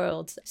left in the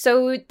world.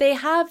 So they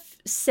have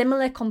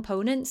similar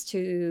components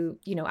to,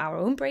 our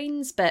own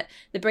brains, but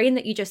the brain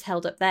that you just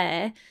held up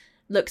there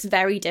looks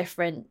very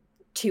different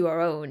to our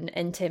own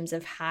in terms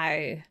of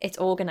how it's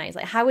organized.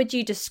 Like, how would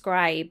you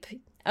describe...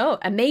 Oh,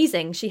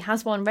 amazing. She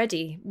has one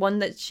ready. One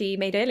that she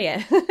made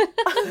earlier.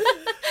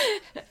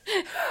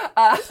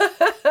 I'm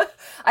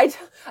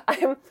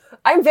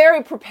a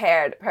very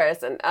prepared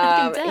person.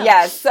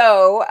 Yeah,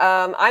 so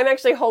I'm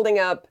actually holding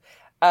up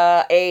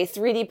a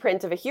 3D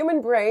print of a human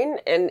brain,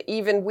 and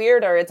even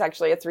weirder, it's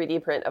actually a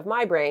 3D print of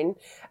my brain.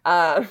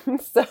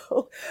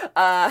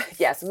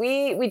 Yes,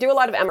 we do a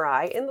lot of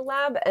MRI in the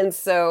lab, and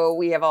so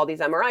we have all these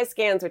MRI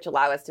scans which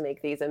allow us to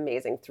make these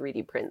amazing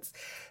 3D prints.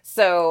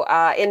 So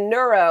in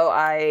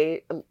neuro,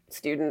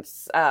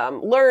 students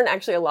learn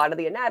actually a lot of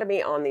the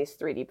anatomy on these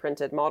 3D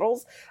printed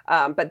models,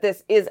 but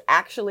this is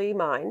actually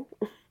mine.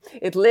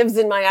 It lives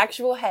in my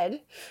actual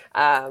head.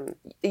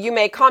 You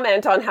may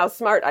comment on how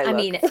smart I look. I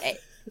mean,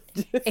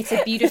 it's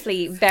a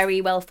beautifully, very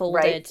well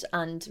folded, right,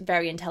 and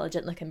very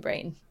intelligent looking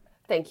brain.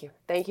 Thank you.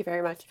 Thank you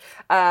very much.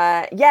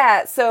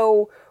 Yeah,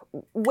 so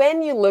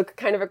when you look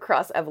kind of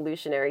across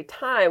evolutionary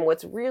time,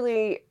 what's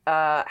really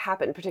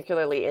happened,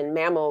 particularly in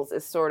mammals,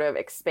 is sort of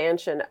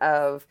expansion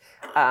of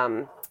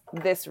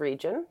this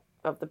region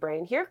of the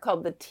brain here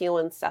called the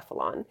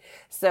telencephalon.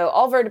 So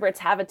all vertebrates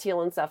have a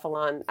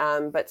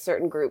telencephalon, but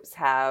certain groups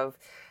have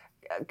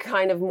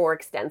kind of more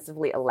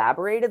extensively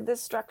elaborated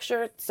this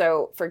structure.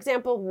 So, for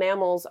example,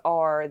 mammals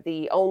are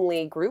the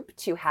only group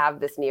to have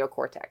this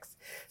neocortex.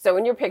 So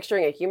when you're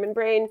picturing a human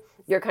brain,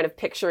 you're kind of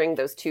picturing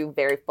those two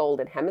very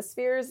folded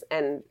hemispheres,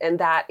 and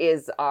that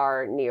is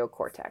our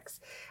neocortex.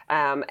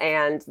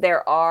 And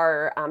there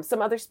are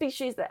some other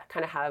species that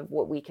kind of have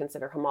what we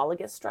consider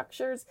homologous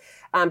structures,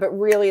 but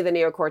really the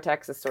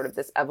neocortex is sort of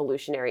this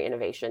evolutionary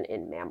innovation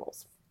in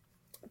mammals.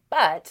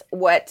 But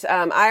what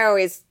I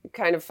always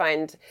kind of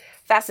find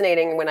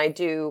fascinating when I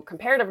do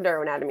comparative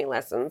neuroanatomy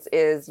lessons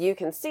is you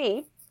can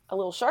see a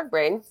little shark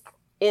brain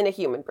in a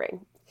human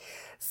brain.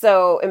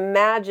 So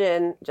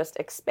imagine just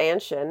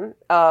expansion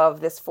of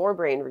this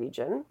forebrain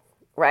region,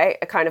 right?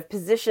 A kind of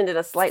positioned in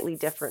a slightly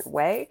different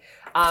way.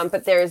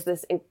 But there's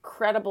this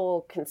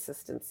incredible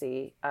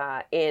consistency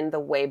in the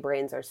way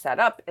brains are set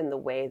up, in the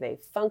way they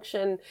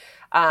function.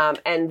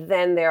 And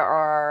then there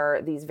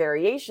are these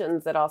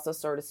variations that also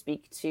sort of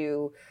speak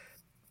to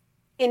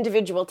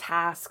individual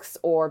tasks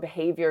or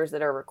behaviors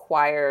that are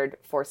required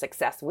for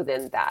success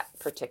within that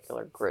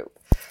particular group.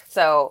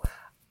 So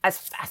as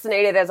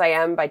fascinated as I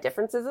am by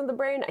differences in the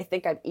brain, I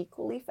think I'm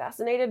equally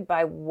fascinated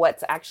by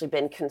what's actually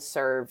been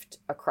conserved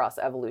across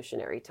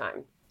evolutionary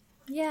time.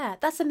 Yeah,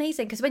 that's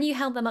amazing, because when you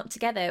held them up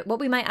together, what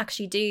we might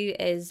actually do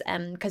is,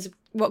 because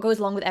what goes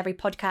along with every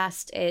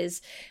podcast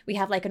is we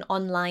have like an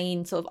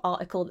online sort of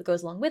article that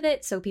goes along with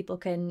it so people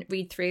can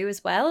read through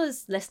as well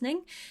as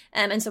listening.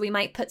 And so we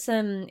might put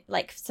some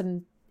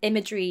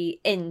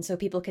imagery in so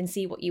people can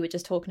see what you were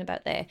just talking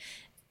about there.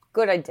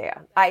 Good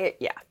idea.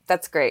 Yeah,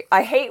 that's great.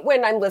 I hate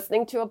when I'm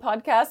listening to a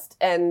podcast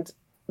and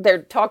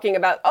they're talking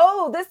about,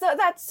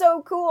 that's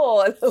so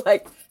cool. It's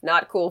like,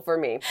 not cool for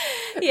me.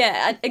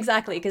 Yeah,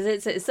 exactly.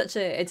 Because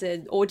it's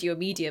an audio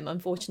medium,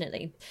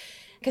 unfortunately.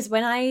 Because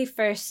when I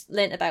first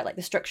learnt about like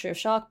the structure of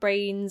shark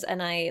brains,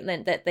 and I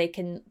learnt that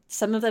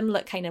some of them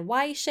look kind of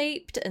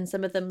Y-shaped and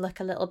some of them look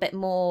a little bit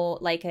more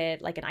like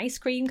an ice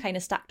cream kind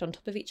of stacked on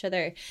top of each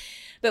other.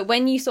 But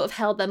when you sort of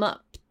held them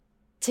up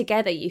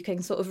together, you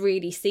can sort of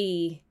really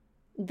see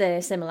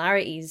the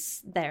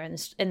similarities there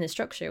in the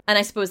structure. And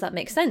I suppose that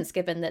makes sense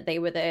given that they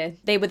were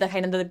the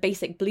kind of the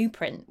basic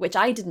blueprint, which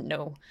I didn't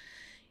know.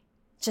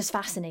 Just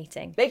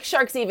fascinating. Make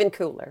sharks even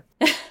cooler.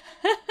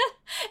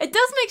 It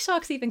does make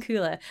sharks even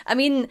cooler. I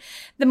mean,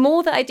 the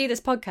more that I do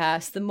this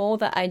podcast, the more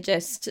that I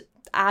just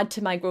add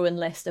to my growing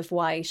list of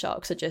why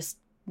sharks are just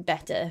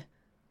better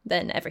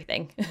than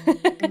everything.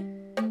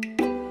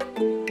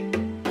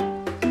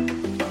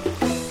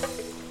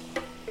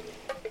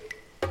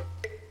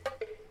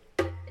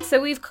 So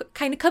we've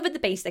kind of covered the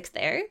basics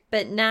there,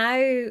 but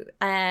now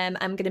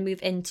I'm going to move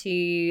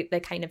into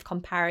the kind of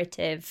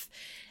comparative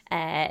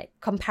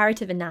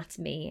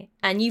anatomy.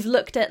 And you've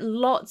looked at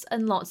lots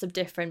and lots of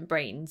different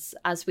brains,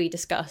 as we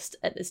discussed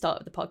at the start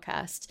of the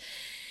podcast.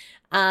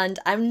 And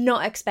I'm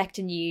not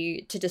expecting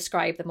you to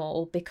describe them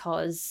all,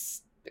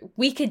 because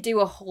we could do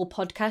a whole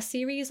podcast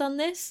series on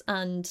this,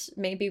 and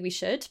maybe we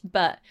should,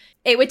 but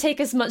it would take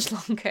us much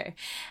longer.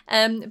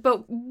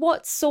 But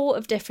what sort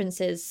of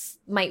differences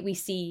might we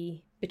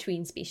see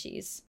between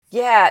species?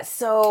 Yeah,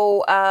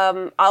 so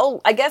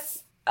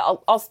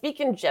I'll speak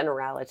in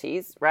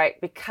generalities, right?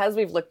 Because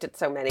we've looked at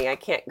so many, I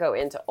can't go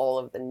into all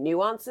of the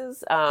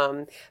nuances.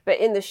 But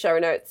in the show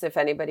notes, if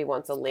anybody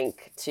wants a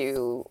link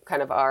to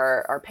kind of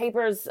our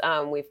papers,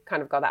 we've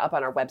kind of got that up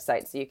on our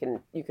website, so you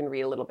can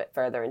read a little bit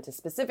further into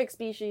specific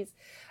species.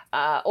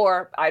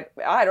 Or I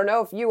don't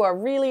know, if you are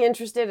really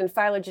interested in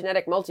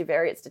phylogenetic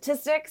multivariate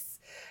statistics,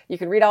 you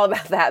can read all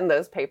about that in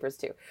those papers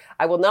too.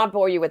 I will not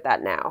bore you with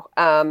that now.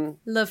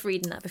 Love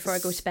reading that before I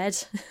go to bed.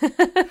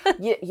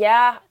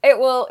 Yeah,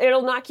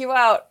 it'll knock you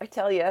out. I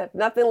tell you,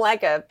 nothing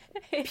like a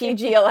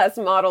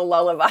PGLS model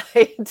lullaby.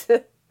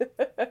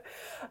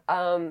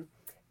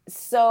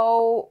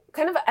 So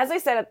kind of, as I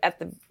said at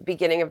the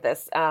beginning of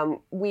this,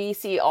 we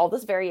see all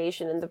this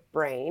variation in the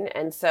brain.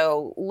 And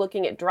so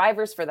looking at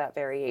drivers for that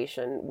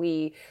variation,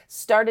 we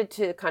started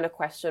to kind of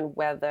question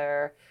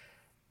whether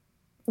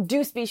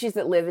do species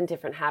that live in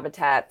different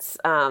habitats,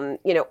 do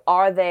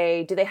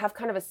they have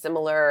kind of a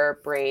similar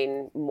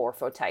brain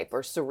morphotype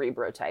or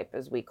cerebrotype,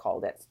 as we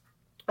called it?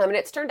 And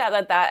it's turned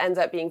out that ends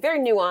up being very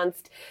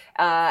nuanced,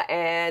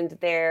 and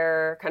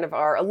there kind of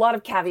are a lot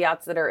of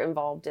caveats that are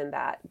involved in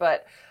that.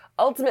 But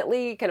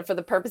ultimately, kind of for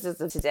the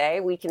purposes of today,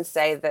 we can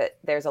say that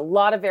there's a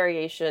lot of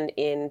variation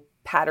in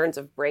patterns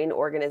of brain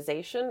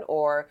organization,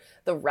 or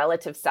the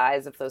relative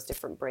size of those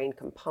different brain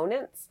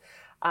components,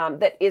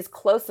 that is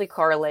closely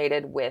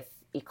correlated with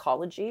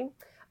ecology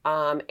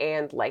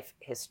and life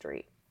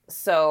history.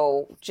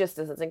 So just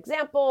as an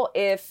example,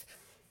 if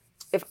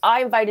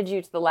I invited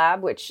you to the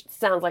lab, which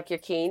sounds like you're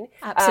keen,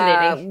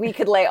 absolutely, we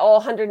could lay all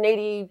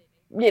 180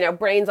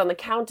 brains on the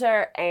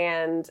counter,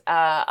 and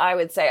I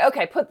would say,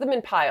 okay, put them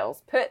in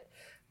piles.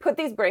 Put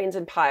these brains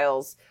in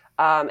piles,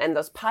 and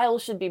those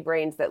piles should be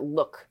brains that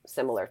look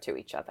similar to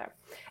each other.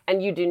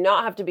 And you do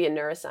not have to be a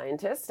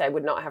neuroscientist. I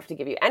would not have to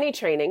give you any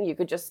training. You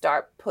could just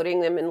start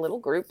putting them in little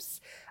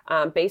groups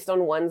based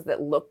on ones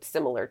that looked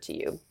similar to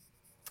you.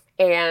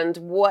 And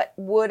what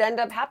would end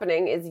up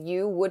happening is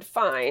you would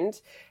find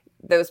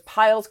those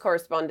piles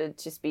corresponded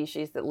to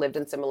species that lived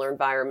in similar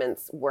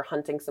environments, were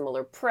hunting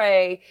similar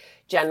prey,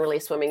 generally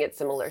swimming at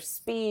similar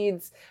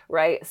speeds,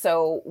 right?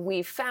 So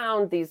we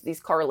found these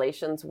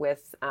correlations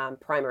with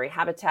primary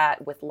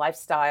habitat, with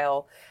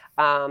lifestyle,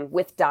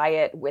 with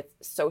diet, with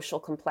social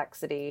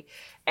complexity.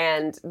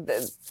 And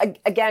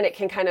again, it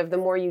can kind of, the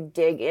more you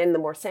dig in, the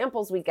more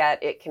samples we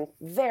get, it can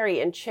vary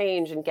and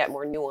change and get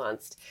more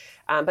nuanced.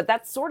 But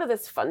that's sort of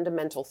this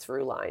fundamental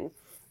through line.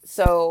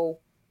 So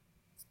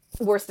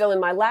we're still in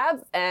my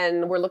lab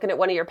and we're looking at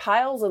one of your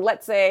piles, and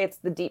let's say it's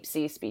the deep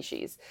sea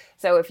species.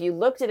 So if you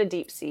looked at a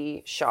deep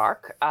sea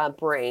shark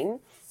brain,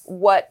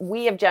 what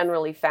we have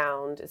generally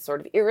found is sort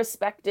of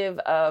irrespective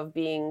of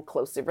being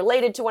closely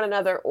related to one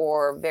another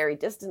or very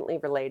distantly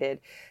related,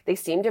 they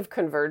seem to have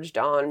converged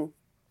on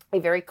a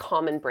very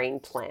common brain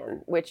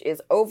plan, which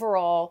is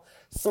overall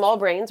small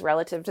brains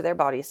relative to their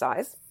body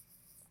size,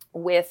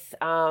 with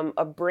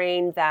a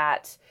brain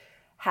that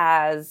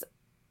has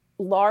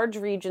large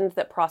regions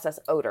that process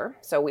odor,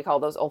 so we call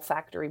those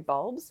olfactory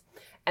bulbs,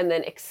 and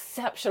then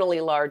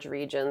exceptionally large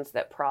regions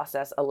that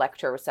process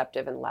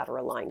electroreceptive and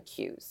lateral line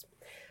cues.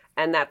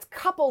 And that's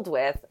coupled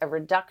with a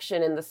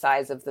reduction in the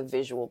size of the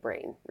visual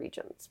brain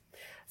regions.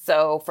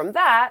 So from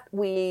that,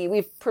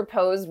 we've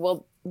proposed,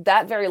 well,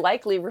 that very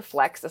likely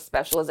reflects a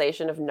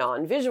specialization of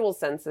non-visual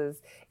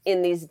senses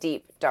in these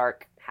deep,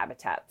 dark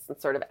habitats.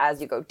 And sort of as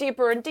you go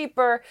deeper and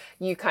deeper,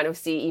 you kind of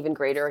see even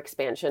greater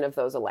expansion of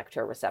those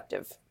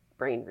electroreceptive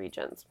brain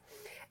regions.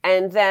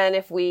 And then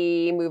if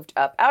we moved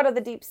up out of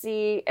the deep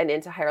sea and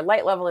into higher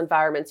light level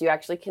environments, you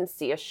actually can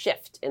see a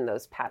shift in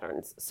those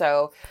patterns.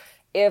 So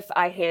if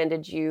I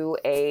handed you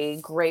a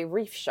gray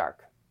reef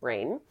shark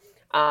brain,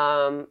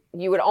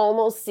 you would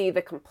almost see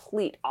the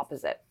complete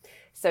opposite.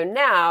 So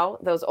now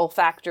those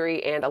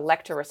olfactory and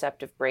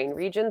electroreceptive brain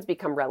regions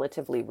become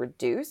relatively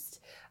reduced.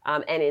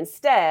 And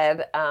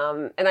instead,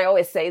 and I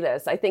always say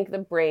this, I think the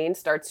brain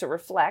starts to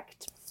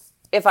reflect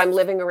if I'm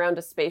living around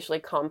a spatially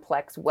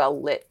complex,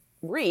 well-lit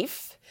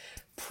reef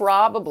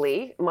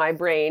probably my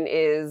brain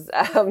is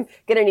going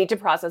to need to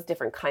process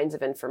different kinds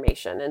of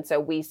information. And so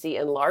we see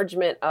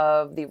enlargement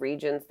of the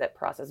regions that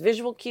process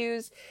visual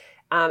cues,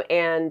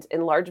 and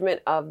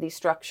enlargement of the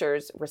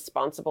structures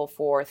responsible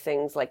for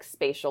things like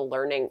spatial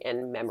learning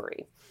and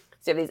memory.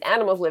 So you have these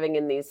animals living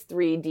in these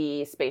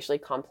 3D spatially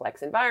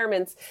complex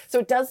environments. So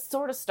it does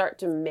sort of start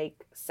to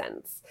make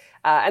sense.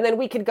 And then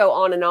we could go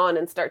on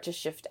and start to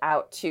shift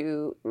out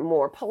to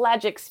more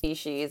pelagic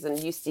species, and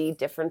you see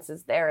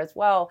differences there as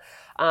well.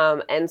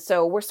 And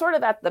so we're sort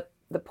of at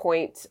the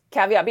point,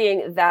 caveat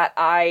being that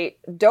I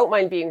don't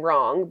mind being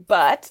wrong,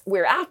 but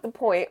we're at the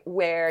point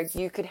where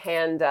you could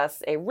hand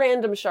us a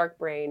random shark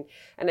brain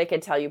and I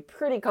could tell you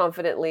pretty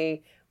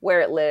confidently where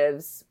it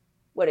lives,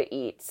 what it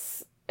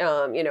eats,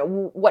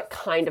 what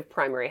kind of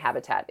primary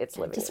habitat it's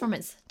living in.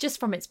 Just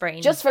from its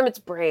brain. Just from its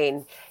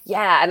brain.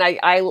 Yeah. And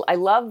I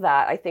love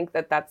that. I think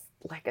that that's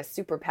like a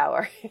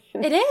superpower.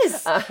 It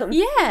is.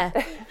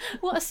 Yeah.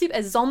 What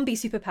a zombie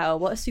superpower.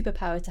 What a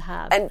superpower to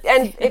have. And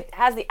it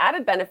has the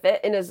added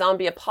benefit in a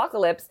zombie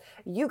apocalypse,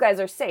 you guys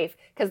are safe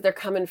because they're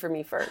coming for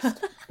me first.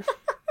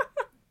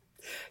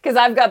 Because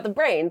I've got the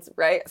brains,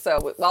 right?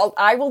 So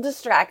I will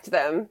distract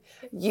them.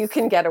 You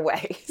can get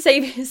away.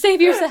 Save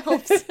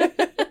yourselves.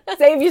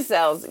 Save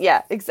yourselves.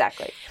 Yeah,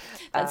 exactly.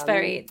 That's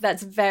very,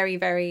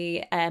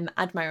 very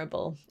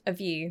admirable of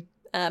you.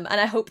 And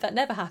I hope that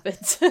never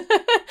happens.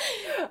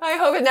 I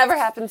hope it never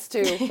happens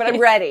too, but I'm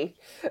ready.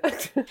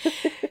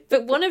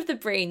 But one of the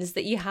brains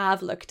that you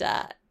have looked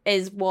at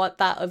is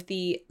that of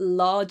the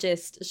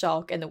largest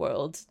shark in the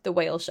world, the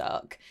whale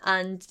shark.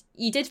 And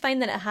you did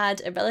find that it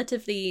had a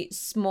relatively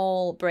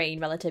small brain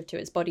relative to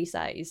its body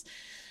size.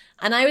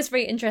 And I was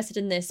very interested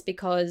in this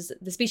because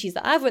the species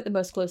that I've worked the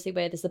most closely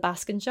with is the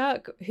Baskin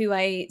shark, who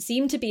I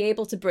seem to be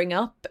able to bring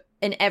up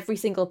in every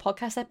single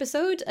podcast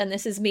episode. And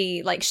this is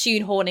me like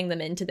shoehorning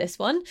them into this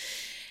one.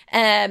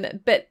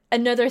 But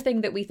another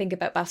thing that we think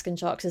about Baskin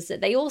sharks is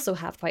that they also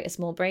have quite a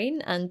small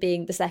brain, and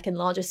being the second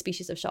largest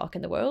species of shark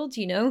in the world,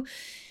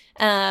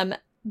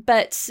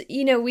 But,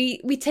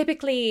 we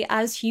typically,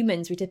 as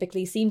humans, we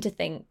typically seem to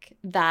think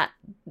that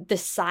the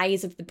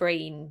size of the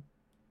brain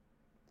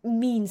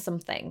means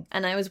something.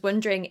 And I was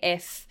wondering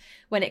if,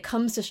 when it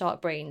comes to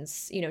shark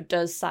brains,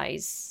 does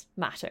size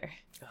matter?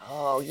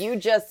 Oh, you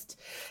just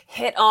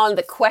hit on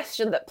the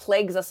question that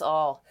plagues us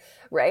all,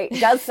 right?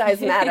 Does size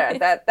matter?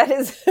 That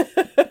is,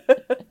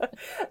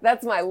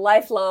 that's my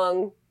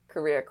lifelong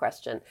career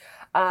question.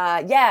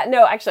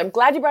 Actually, I'm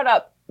glad you brought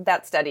up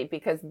that study,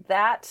 because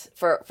that,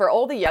 for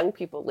all the young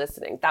people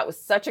listening, that was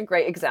such a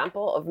great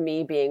example of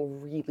me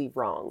being really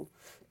wrong.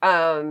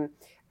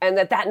 And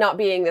that not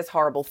being this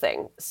horrible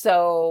thing.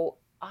 So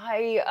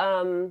I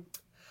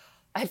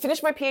had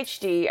finished my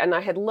PhD and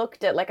I had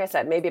looked at, like I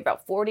said, maybe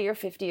about 40 or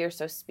 50 or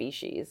so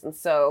species. And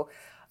so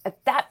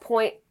at that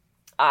point,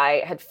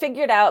 I had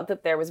figured out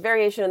that there was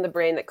variation in the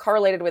brain that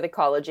correlated with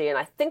ecology. And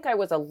I think I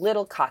was a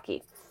little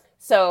cocky.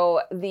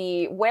 So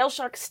the whale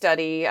shark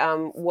study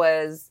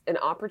was an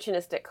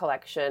opportunistic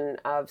collection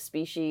of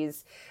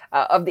species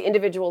of the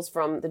individuals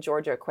from the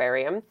Georgia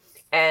Aquarium.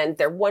 And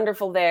they're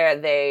wonderful there.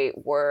 They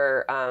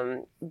were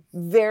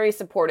very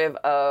supportive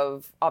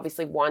of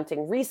obviously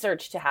wanting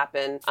research to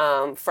happen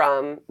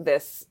from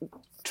this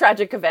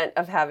tragic event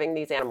of having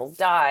these animals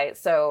die.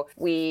 So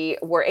we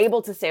were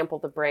able to sample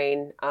the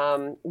brain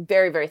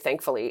very, very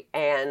thankfully.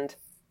 And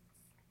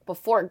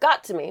before it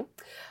got to me,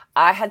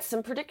 I had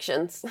some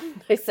predictions.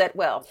 I said,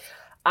 well,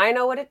 I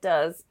know what it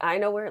does. I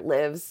know where it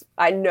lives.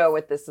 I know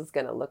what this is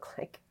going to look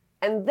like.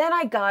 And then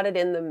I got it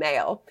in the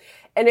mail.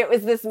 And it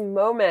was this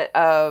moment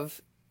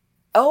of,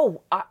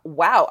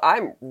 wow,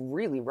 I'm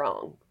really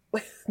wrong.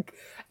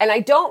 And I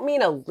don't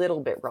mean a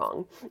little bit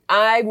wrong.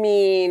 I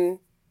mean,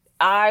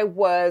 I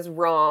was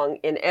wrong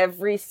in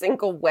every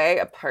single way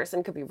a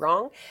person could be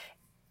wrong.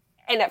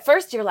 And at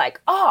first you're like,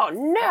 oh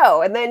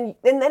no. And then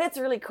it's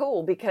really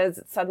cool because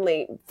it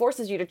suddenly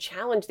forces you to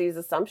challenge these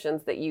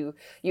assumptions that you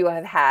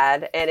have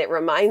had. And it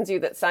reminds you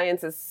that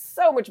science is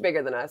so much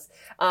bigger than us,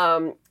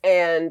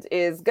 and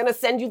is going to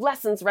send you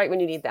lessons right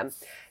when you need them.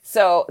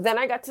 So then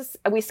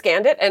we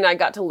scanned it and I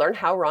got to learn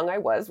how wrong I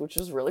was, which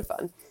was really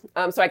fun.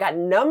 So I got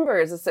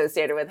numbers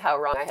associated with how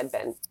wrong I had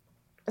been.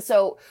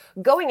 So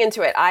going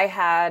into it, I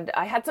had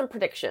some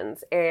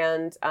predictions,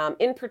 and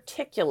in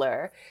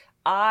particular,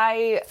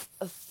 I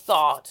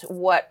thought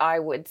what I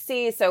would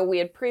see. So we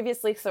had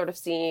previously sort of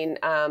seen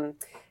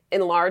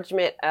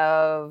enlargement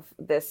of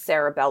the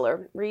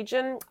cerebellar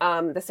region,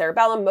 the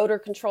cerebellum, motor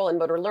control and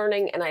motor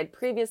learning. And I had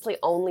previously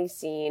only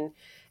seen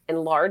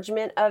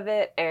enlargement of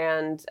it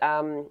and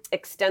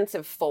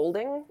extensive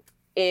folding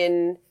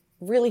in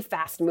really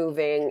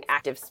fast-moving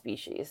active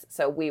species.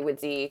 So we would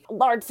see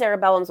large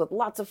cerebellums with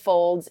lots of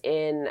folds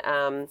in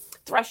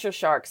thresher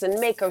sharks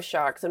and mako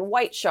sharks and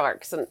white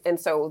sharks. And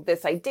so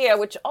this idea,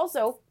 which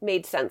also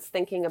made sense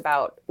thinking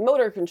about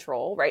motor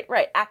control, right,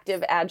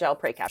 active, agile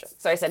prey capture.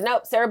 So I said,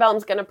 no,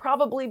 cerebellum's going to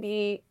probably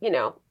be,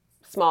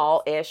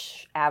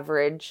 small-ish,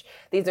 average.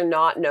 These are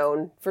not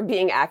known for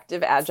being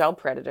active, agile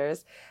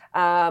predators.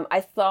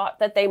 I thought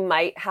that they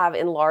might have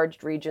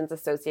enlarged regions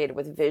associated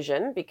with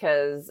vision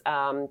because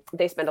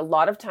they spend a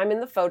lot of time in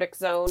the photic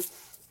zone.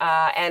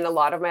 And a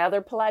lot of my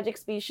other pelagic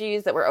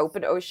species that were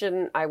open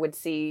ocean, I would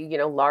see,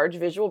 large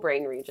visual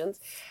brain regions.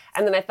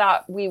 And then I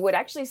thought we would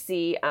actually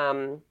see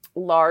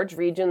large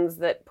regions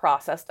that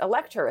processed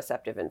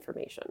electroreceptive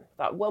information.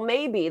 Thought, well,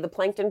 maybe the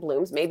plankton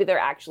blooms, maybe they're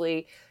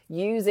actually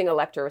using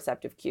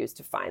electroreceptive cues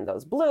to find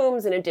those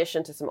blooms in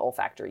addition to some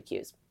olfactory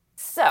cues.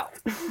 So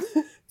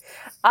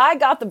I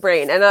got the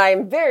brain, and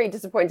I'm very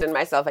disappointed in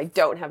myself. I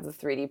don't have the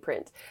 3D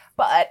print,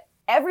 but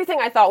everything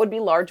I thought would be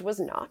large was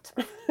not.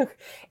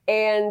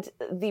 And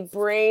the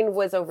brain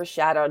was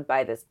overshadowed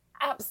by this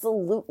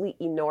absolutely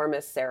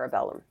enormous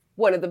cerebellum.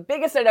 One of the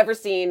biggest I'd ever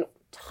seen,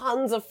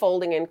 tons of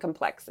folding and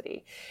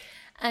complexity.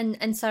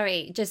 And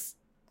sorry, just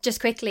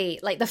quickly,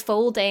 like the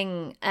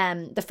folding's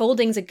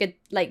a good,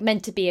 like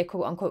meant to be a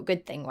quote unquote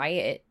good thing, right?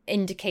 It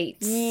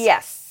indicates.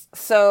 Yes.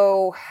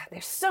 So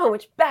there's so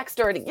much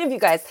backstory to give you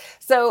guys.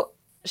 So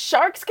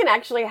sharks can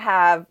actually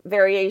have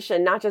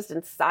variation, not just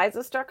in size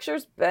of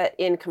structures, but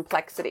in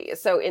complexity.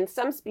 So in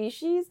some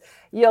species,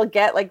 you'll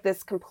get like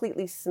this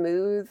completely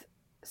smooth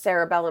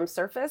cerebellum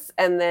surface.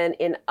 And then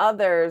in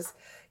others,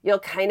 you'll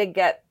kind of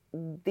get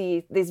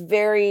these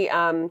very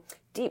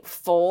deep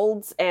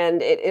folds,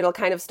 and it'll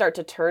kind of start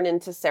to turn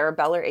into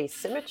cerebellar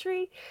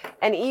asymmetry.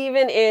 And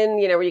even in,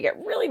 where you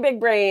get really big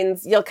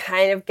brains, you'll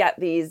kind of get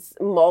these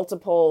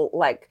multiple,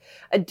 like,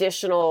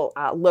 additional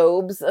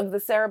lobes of the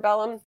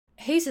cerebellum.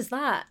 Whose is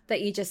that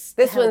you just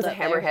This one's a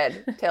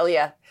hammerhead, tell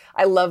ya.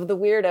 I love the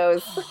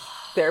weirdos.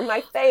 They're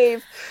my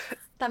fave.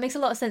 That makes a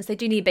lot of sense. They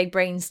do need big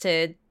brains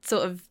to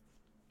sort of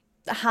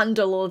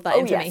handle all of that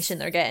information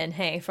they're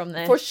getting, from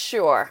the... For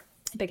sure.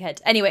 Big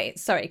head. Anyway,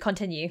 sorry,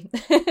 continue.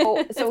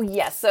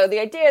 So the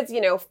idea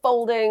is,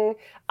 folding.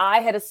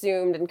 I had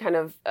assumed and kind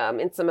of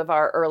in some of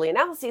our early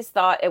analyses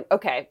thought,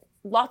 okay,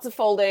 lots of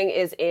folding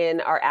is in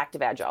our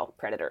active agile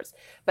predators.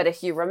 But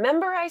if you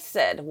remember, I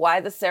said why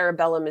the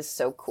cerebellum is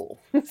so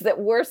cool, is that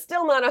we're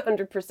still not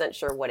 100%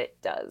 sure what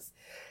it does.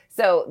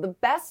 So the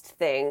best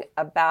thing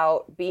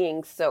about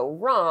being so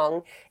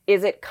wrong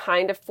is it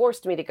kind of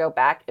forced me to go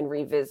back and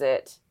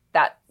revisit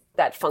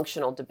that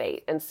functional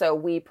debate. And so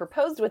we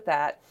proposed with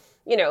that,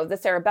 the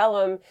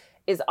cerebellum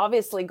is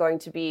obviously going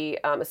to be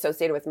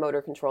associated with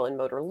motor control and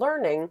motor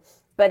learning,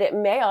 but it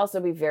may also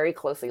be very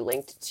closely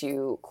linked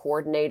to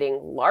coordinating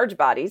large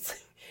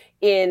bodies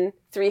in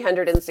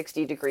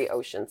 360-degree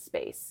ocean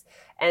space.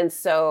 And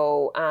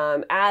so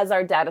as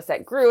our data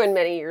set grew and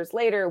many years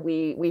later,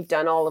 we've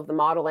done all of the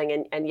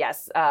modeling. And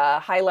yes,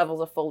 high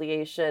levels of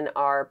foliation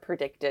are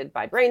predicted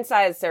by brain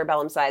size,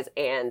 cerebellum size,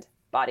 and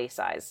body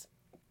size.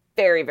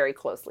 Very, very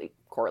closely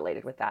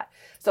correlated with that.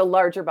 So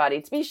larger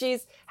bodied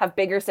species have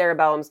bigger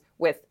cerebellums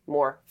with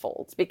more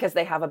folds because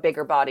they have a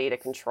bigger body to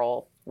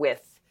control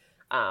with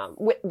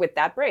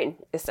that brain,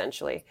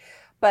 essentially.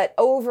 But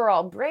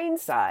overall brain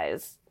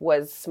size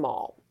was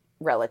small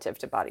relative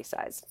to body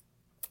size.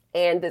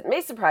 And it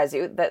may surprise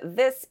you that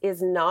this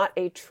is not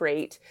a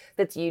trait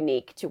that's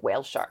unique to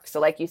whale sharks.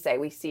 So like you say,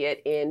 we see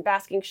it in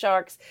basking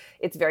sharks.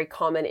 It's very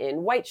common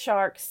in white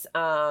sharks,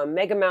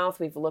 megamouth.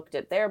 We've looked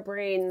at their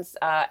brains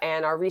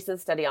and our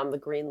recent study on the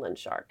Greenland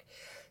shark.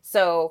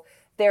 So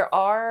there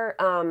are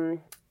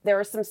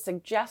some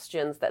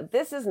suggestions that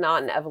this is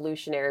not an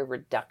evolutionary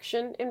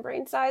reduction in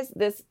brain size.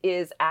 This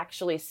is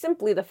actually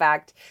simply the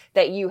fact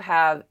that you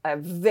have a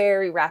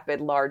very rapid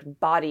large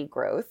body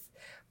growth,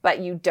 but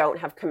you don't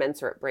have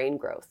commensurate brain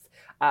growth.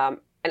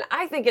 And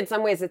I think in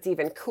some ways it's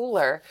even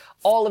cooler,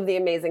 all of the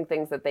amazing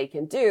things that they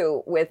can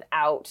do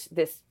without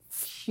this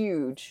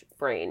huge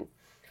brain.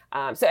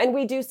 And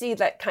we do see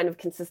that kind of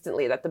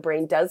consistently, that the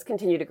brain does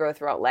continue to grow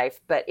throughout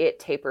life, but it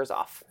tapers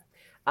off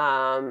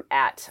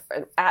at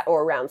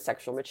or around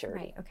sexual maturity.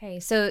 Right, okay.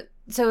 So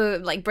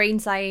like brain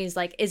size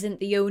isn't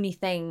the only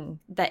thing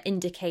that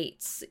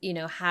indicates,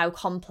 how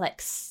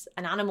complex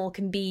an animal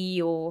can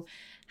be or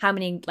how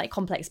many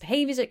complex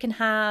behaviors it can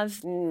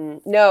have.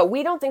 No,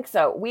 we don't think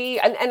so.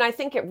 And I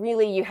think it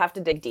really, you have to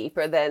dig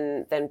deeper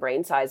than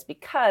brain size,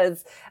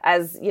 because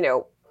as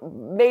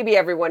maybe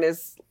everyone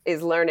is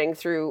learning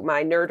through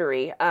my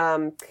nerdery,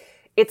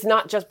 it's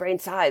not just brain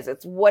size.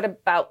 It's what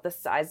about the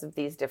size of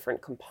these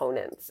different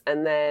components?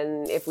 And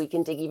then if we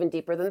can dig even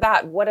deeper than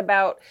that, what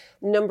about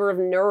number of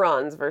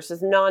neurons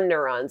versus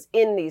non-neurons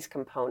in these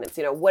components?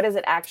 What does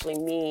it actually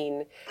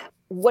mean?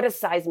 What does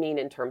size mean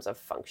in terms of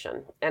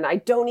function? And I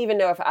don't even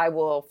know if I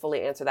will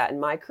fully answer that in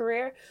my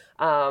career.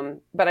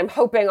 But I'm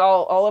hoping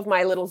all of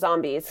my little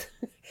zombies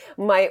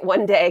might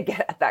one day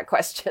get at that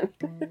question.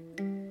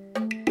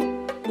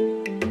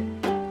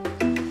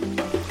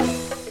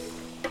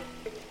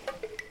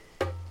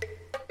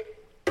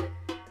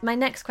 My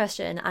next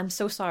question, I'm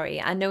so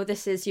sorry. I know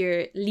this is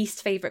your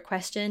least favorite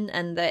question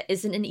and there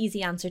isn't an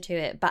easy answer to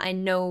it, but I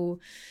know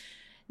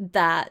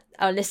that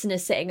our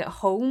listeners sitting at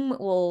home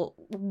will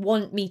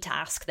want me to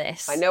ask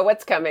this. I know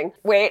what's coming.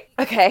 Wait,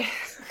 okay,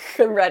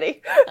 I'm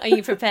ready. Are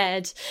you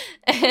prepared?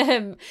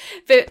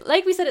 But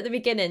like we said at the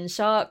beginning,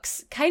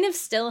 sharks kind of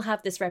still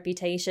have this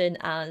reputation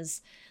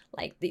as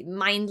like the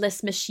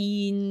mindless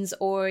machines,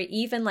 or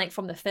even like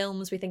from the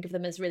films, we think of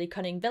them as really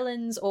cunning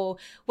villains. Or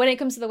when it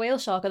comes to the whale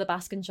shark or the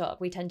basking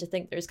shark, we tend to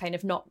think there's kind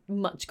of not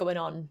much going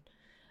on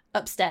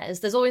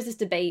upstairs. There's always this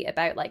debate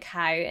about like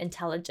how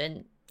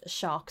intelligent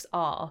sharks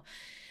are.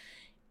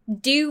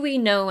 Do we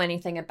know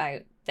anything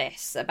about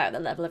this, about the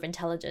level of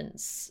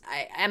intelligence?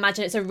 I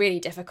imagine it's a really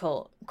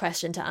difficult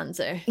question to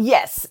answer.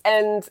 Yes,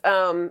 and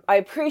I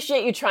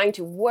appreciate you trying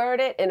to word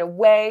it in a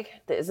way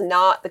that is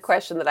not the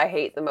question that I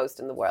hate the most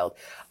in the world.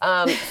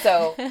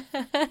 So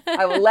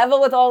I will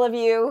level with all of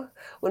you.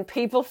 When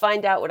people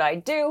find out what I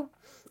do,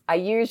 I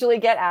usually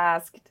get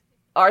asked,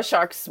 are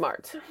sharks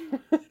smart?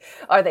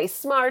 Are they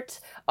smart?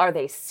 Are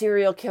they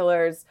serial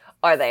killers?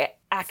 Are they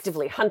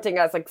actively hunting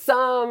us? Like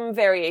some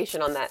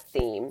variation on that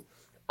theme.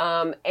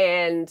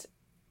 And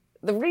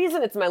the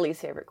reason it's my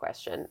least favorite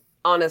question,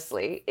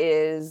 honestly,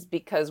 is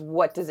because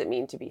what does it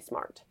mean to be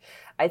smart?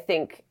 I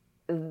think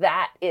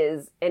that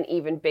is an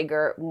even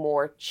bigger,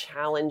 more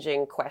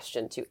challenging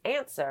question to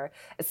answer,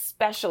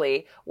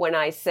 especially when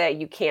I say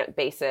you can't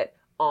base it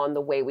on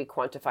the way we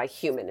quantify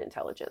human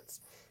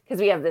intelligence.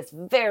 Because we have this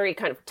very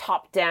kind of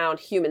top-down,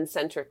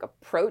 human-centric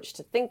approach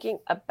to thinking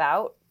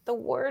about the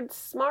word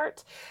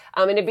smart.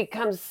 And it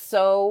becomes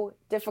so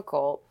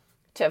difficult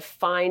to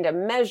find a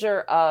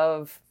measure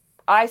of,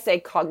 I say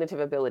cognitive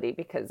ability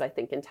because I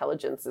think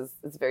intelligence is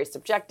very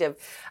subjective.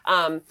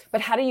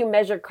 But how do you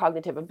measure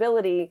cognitive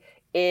ability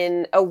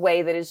in a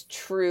way that is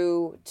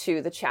true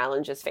to the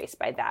challenges faced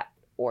by that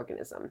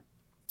organism?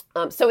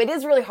 So it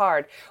is really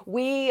hard.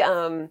 We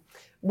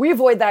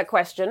avoid that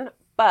question,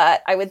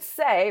 but I would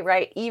say,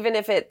 right, even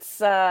if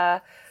it's,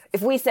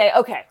 if we say,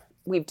 okay,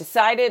 we've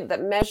decided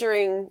that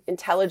measuring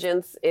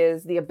intelligence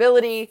is the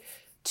ability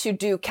to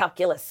do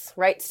calculus,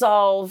 right?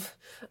 Solve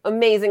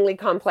amazingly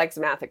complex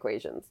math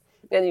equations.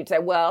 And you'd say,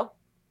 well,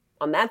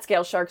 on that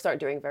scale, sharks aren't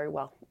doing very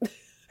well,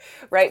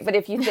 right? But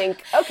if you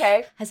think,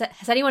 okay. Has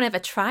anyone ever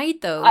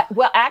tried, though?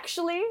 Well,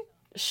 actually,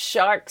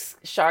 sharks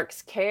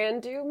can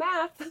do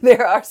math.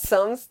 There are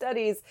some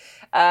studies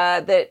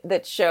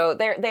that show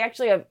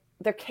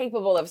they're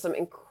capable of some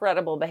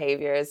incredible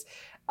behaviors.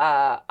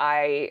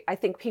 I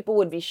think people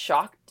would be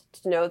shocked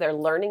to know their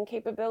learning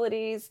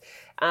capabilities,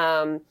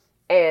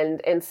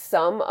 and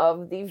some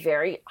of the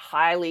very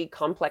highly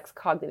complex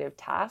cognitive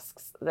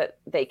tasks that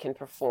they can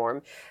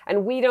perform.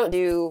 And we don't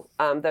do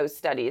those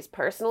studies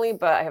personally,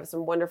 but I have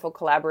some wonderful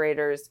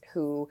collaborators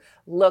who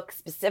look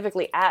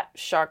specifically at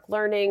shark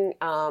learning,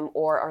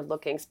 or are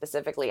looking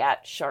specifically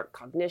at shark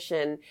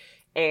cognition.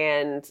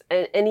 And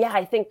yeah,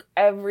 I think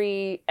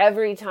every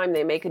time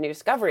they make a new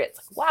discovery, it's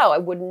like, wow, I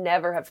would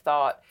never have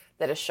thought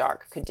that a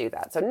shark could do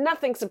that. So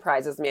nothing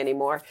surprises me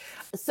anymore.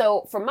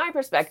 So from my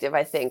perspective,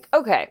 I think,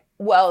 okay,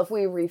 well, if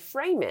we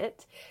reframe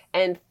it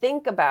and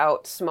think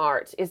about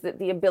smart, is it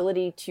the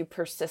ability to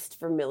persist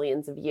for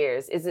millions of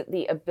years? Is it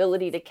the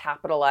ability to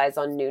capitalize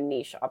on new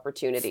niche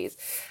opportunities?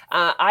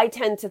 I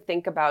tend to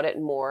think about it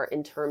more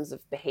in terms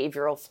of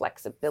behavioral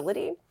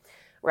flexibility.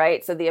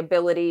 Right. So the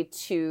ability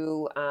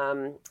to,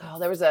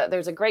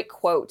 there's a great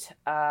quote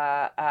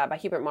by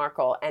Hubert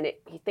Markle, and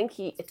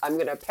I'm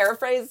going to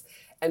paraphrase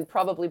and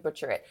probably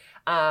butcher it.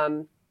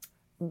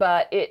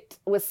 But it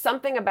was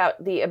something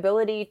about the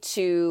ability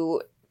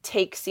to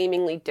take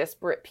seemingly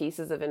disparate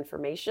pieces of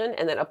information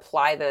and then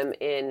apply them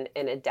in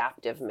an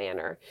adaptive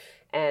manner.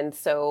 And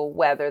so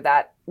whether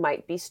that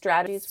might be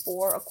strategies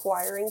for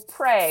acquiring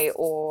prey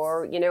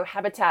or,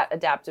 habitat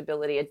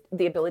adaptability,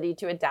 the ability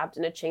to adapt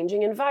in a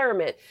changing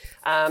environment,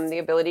 the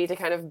ability to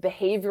kind of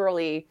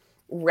behaviorally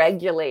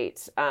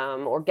regulate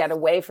or get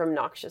away from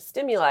noxious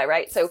stimuli,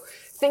 right? So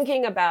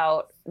thinking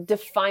about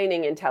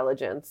defining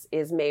intelligence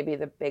is maybe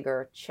the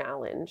bigger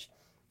challenge.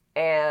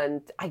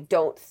 And I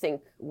don't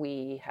think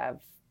we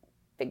have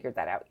figured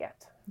that out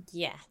yet.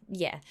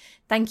 Yeah.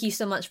 Thank you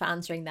so much for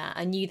answering that.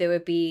 I knew there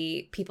would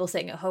be people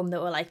sitting at home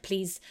that were like,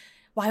 please,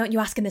 why aren't you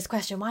asking this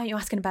question? Why aren't you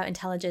asking about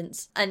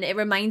intelligence? And it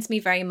reminds me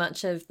very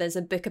much of, there's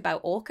a book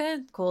about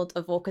orca called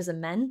Of Orcas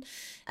and Men.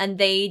 And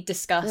they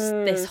discuss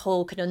this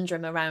whole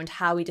conundrum around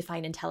how we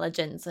define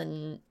intelligence.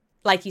 And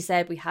like you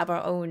said, we have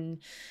our own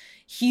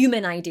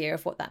human idea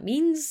of what that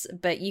means,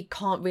 but you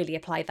can't really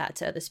apply that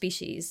to other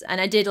species.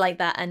 And I did like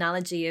that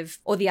analogy of,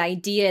 or the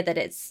idea that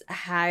it's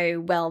how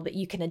well that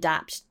you can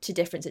adapt to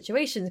different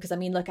situations. Because I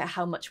mean, look at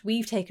how much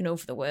we've taken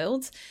over the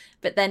world.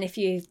 But then if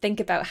you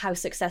think about how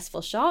successful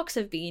sharks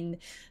have been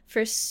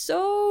for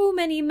so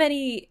many,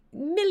 many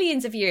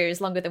millions of years,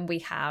 longer than we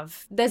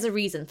have, there's a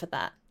reason for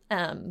that.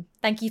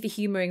 Thank you for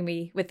humoring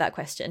me with that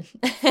question.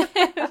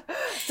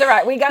 It's all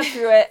right. We got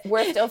through it.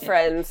 We're still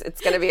friends. It's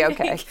going to be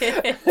okay.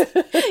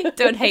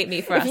 Don't hate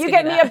me for asking If you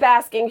get me me that. a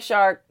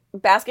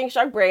basking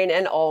shark brain,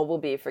 and all will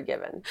be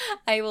forgiven.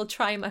 I will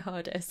try my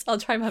hardest. I'll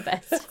try my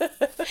best.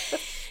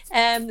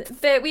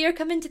 But we are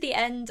coming to the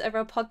end of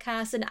our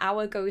podcast. An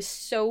hour goes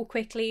so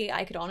quickly.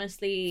 I could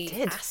honestly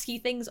ask you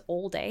things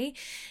all day.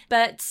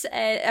 But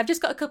I've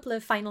just got a couple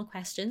of final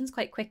questions,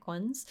 quite quick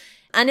ones.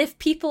 And if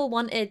people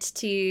wanted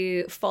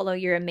to follow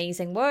your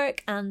amazing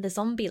work and the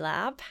Zombie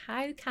Lab,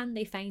 how can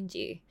they find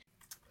you?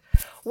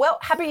 Well,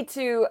 happy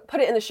to put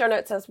it in the show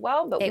notes as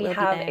well, but we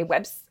have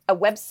a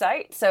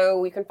website,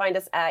 so you can find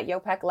us at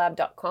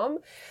yopaklab.com.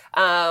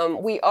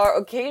 We are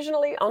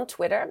occasionally on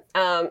Twitter.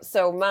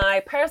 So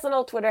my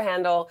personal Twitter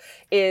handle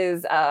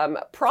is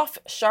Prof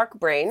Shark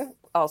Brain,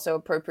 also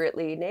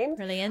appropriately named.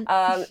 Brilliant.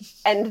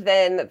 And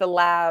then the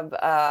lab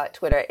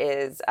Twitter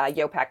is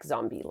Yopak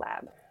Zombie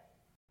Lab.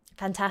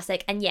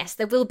 Fantastic. And yes,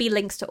 there will be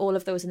links to all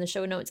of those in the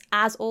show notes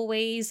as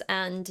always.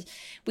 And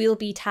we'll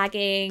be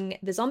tagging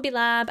the Zombie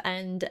Lab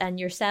and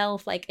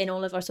yourself like in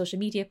all of our social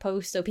media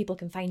posts so people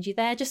can find you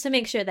there, just to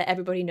make sure that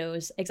everybody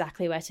knows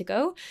exactly where to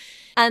go.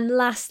 And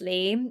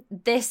lastly,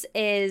 this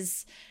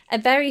is a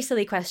very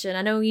silly question.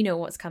 I know you know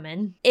what's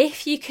coming.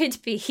 If you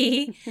could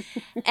be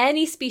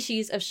any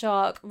species of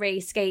shark, ray,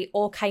 skate,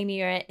 or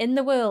chimera in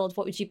the world,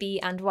 what would you be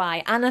and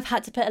why? And I've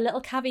had to put a little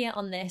caveat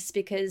on this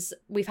because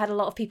we've had a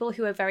lot of people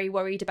who are very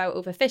worried about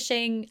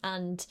overfishing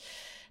and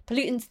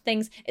pollutants and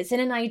things. It's in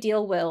an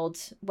ideal world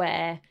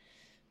where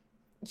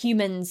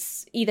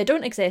humans either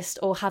don't exist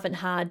or haven't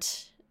had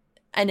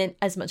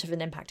as much of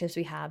an impact as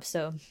we have.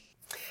 So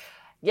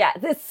yeah,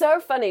 it's so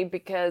funny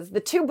because the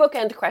two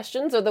bookend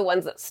questions are the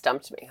ones that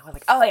stumped me. I was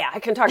like, oh yeah, I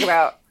can talk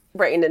about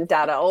brain and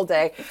data all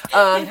day.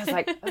 I was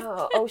like,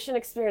 oh, ocean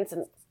experience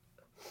and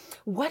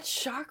what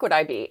shark would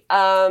I be?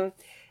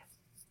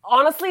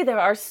 Honestly, there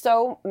are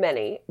so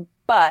many,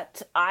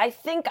 but I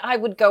think I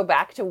would go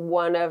back to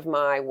one of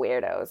my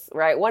weirdos,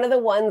 right? One of the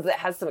ones that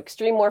has some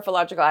extreme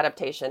morphological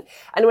adaptation.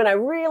 And when I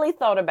really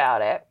thought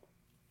about it,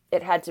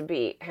 it had to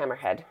be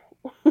hammerhead.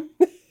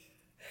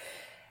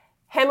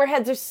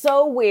 Hammerheads are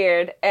so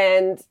weird,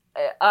 and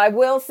I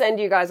will send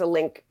you guys a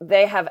link.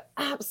 They have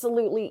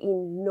absolutely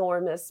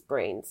enormous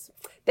brains.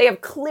 They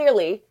have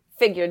clearly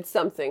figured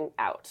something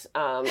out,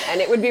 and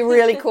it would be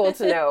really cool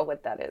to know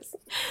what that is.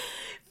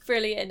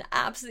 Brilliant.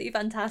 Absolutely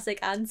fantastic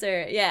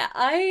answer. Yeah,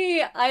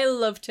 I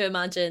love to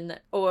imagine,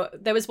 or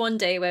there was one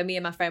day where me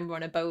and my friend were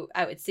on a boat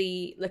out at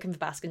sea looking for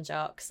basking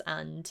sharks,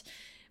 and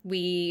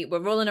we were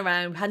rolling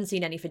around, hadn't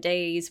seen any for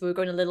days. We were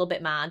going a little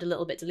bit mad, a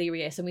little bit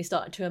delirious, and we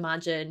started to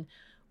imagine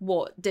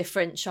what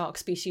different shark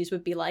species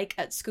would be like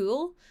at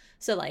school.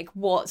 So like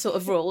what sort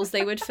of roles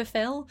they would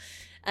fulfill.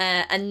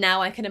 And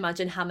now I can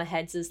imagine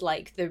hammerheads as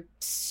like the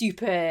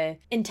super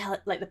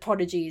like the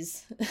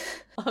prodigies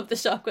of the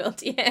shark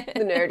world. Yeah. The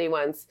nerdy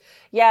ones.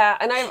 Yeah.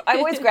 And I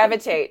always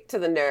gravitate to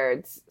the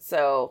nerds.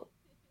 So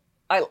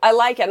I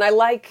like it. And I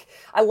like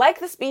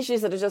the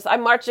species that are just,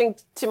 I'm marching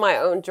to my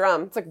own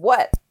drum. It's like,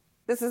 what?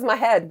 This is my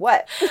head.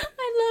 What?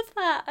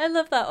 I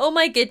love that. Oh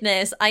my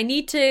goodness. I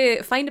need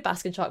to find a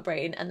basking shark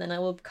brain and then I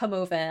will come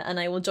over and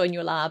I will join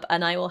your lab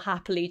and I will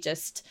happily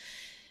just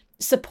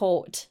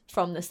support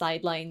from the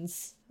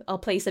sidelines. I'll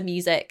play some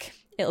music.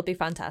 It'll be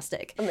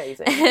fantastic.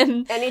 Amazing.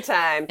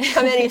 Anytime.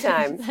 Come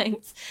anytime.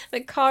 Thanks.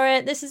 But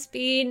Cara, this has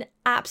been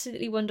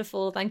absolutely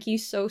wonderful. Thank you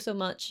so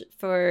much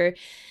for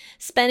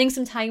spending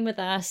some time with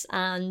us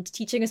and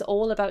teaching us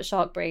all about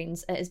shark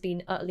brains. It has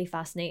been utterly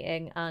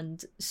fascinating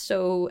and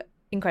so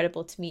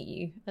incredible to meet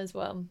you as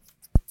well.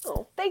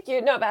 Oh, thank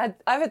you. No, I've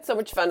had so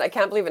much fun. I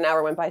can't believe an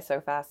hour went by so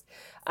fast.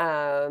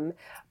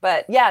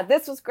 But yeah,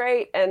 this was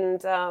great.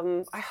 And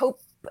I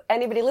hope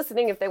anybody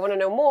listening, if they want to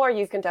know more,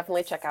 you can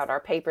definitely check out our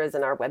papers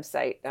and our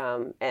website.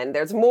 And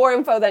there's more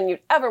info than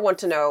you'd ever want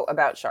to know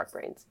about shark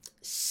brains.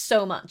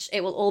 So much.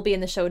 It will all be in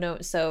the show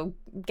notes. So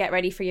get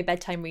ready for your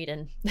bedtime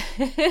reading.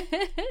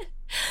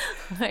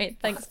 All right.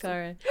 Thanks,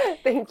 Cara.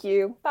 Thank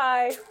you.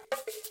 Bye.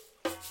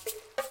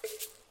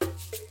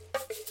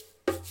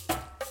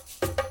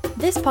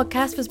 This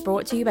podcast was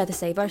brought to you by the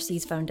Save Our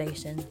Seas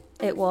Foundation.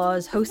 It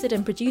was hosted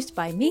and produced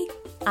by me,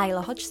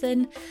 Isla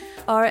Hodgson.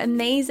 Our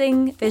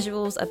amazing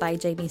visuals are by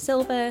Jamie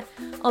Silver.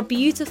 Our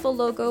beautiful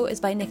logo is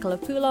by Nicola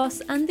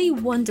Poulos, and the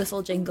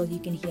wonderful jingle you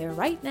can hear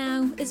right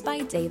now is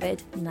by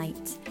David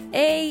Knight.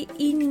 An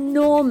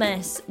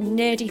enormous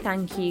nerdy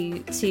thank you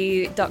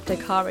to Dr.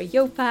 Cara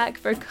Yopak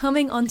for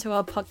coming onto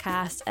our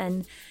podcast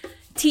and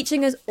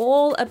teaching us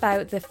all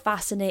about the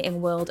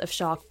fascinating world of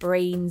shark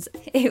brains.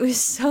 It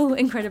was so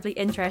incredibly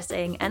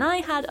interesting and I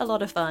had a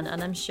lot of fun,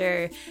 and I'm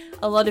sure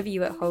a lot of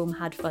you at home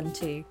had fun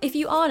too. If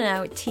you are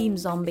now Team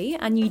Zombie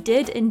and you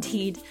did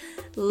indeed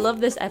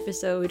love this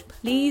episode,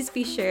 please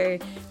be sure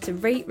to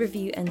rate,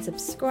 review and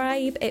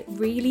subscribe. It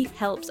really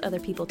helps other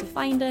people to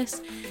find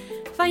us,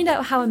 find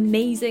out how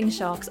amazing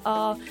sharks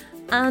are,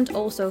 and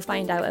also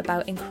find out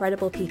about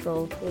incredible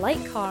people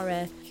like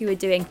Cara who are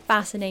doing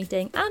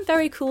fascinating and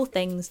very cool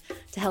things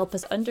to help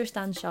us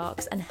understand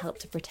sharks and help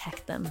to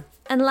protect them.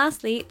 And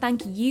lastly,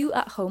 thank you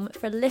at home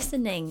for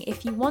listening.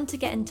 If you want to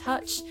get in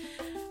touch,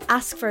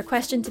 ask for a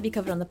question to be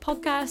covered on the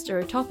podcast or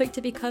a topic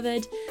to be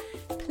covered,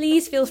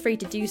 please feel free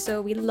to do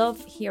so. We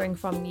love hearing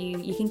from you.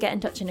 You can get in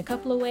touch in a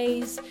couple of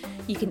ways.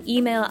 You can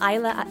email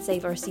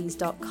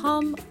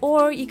isla@saveourseas.com,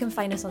 or you can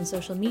find us on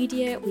social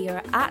media. We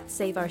are at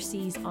Save Our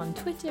Seas on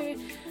Twitter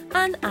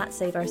and at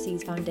Save Our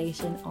Seas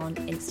Foundation on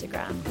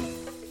Instagram.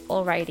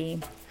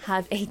 Alrighty,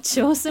 have a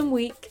awesome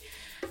week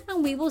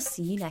and we will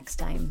see you next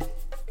time.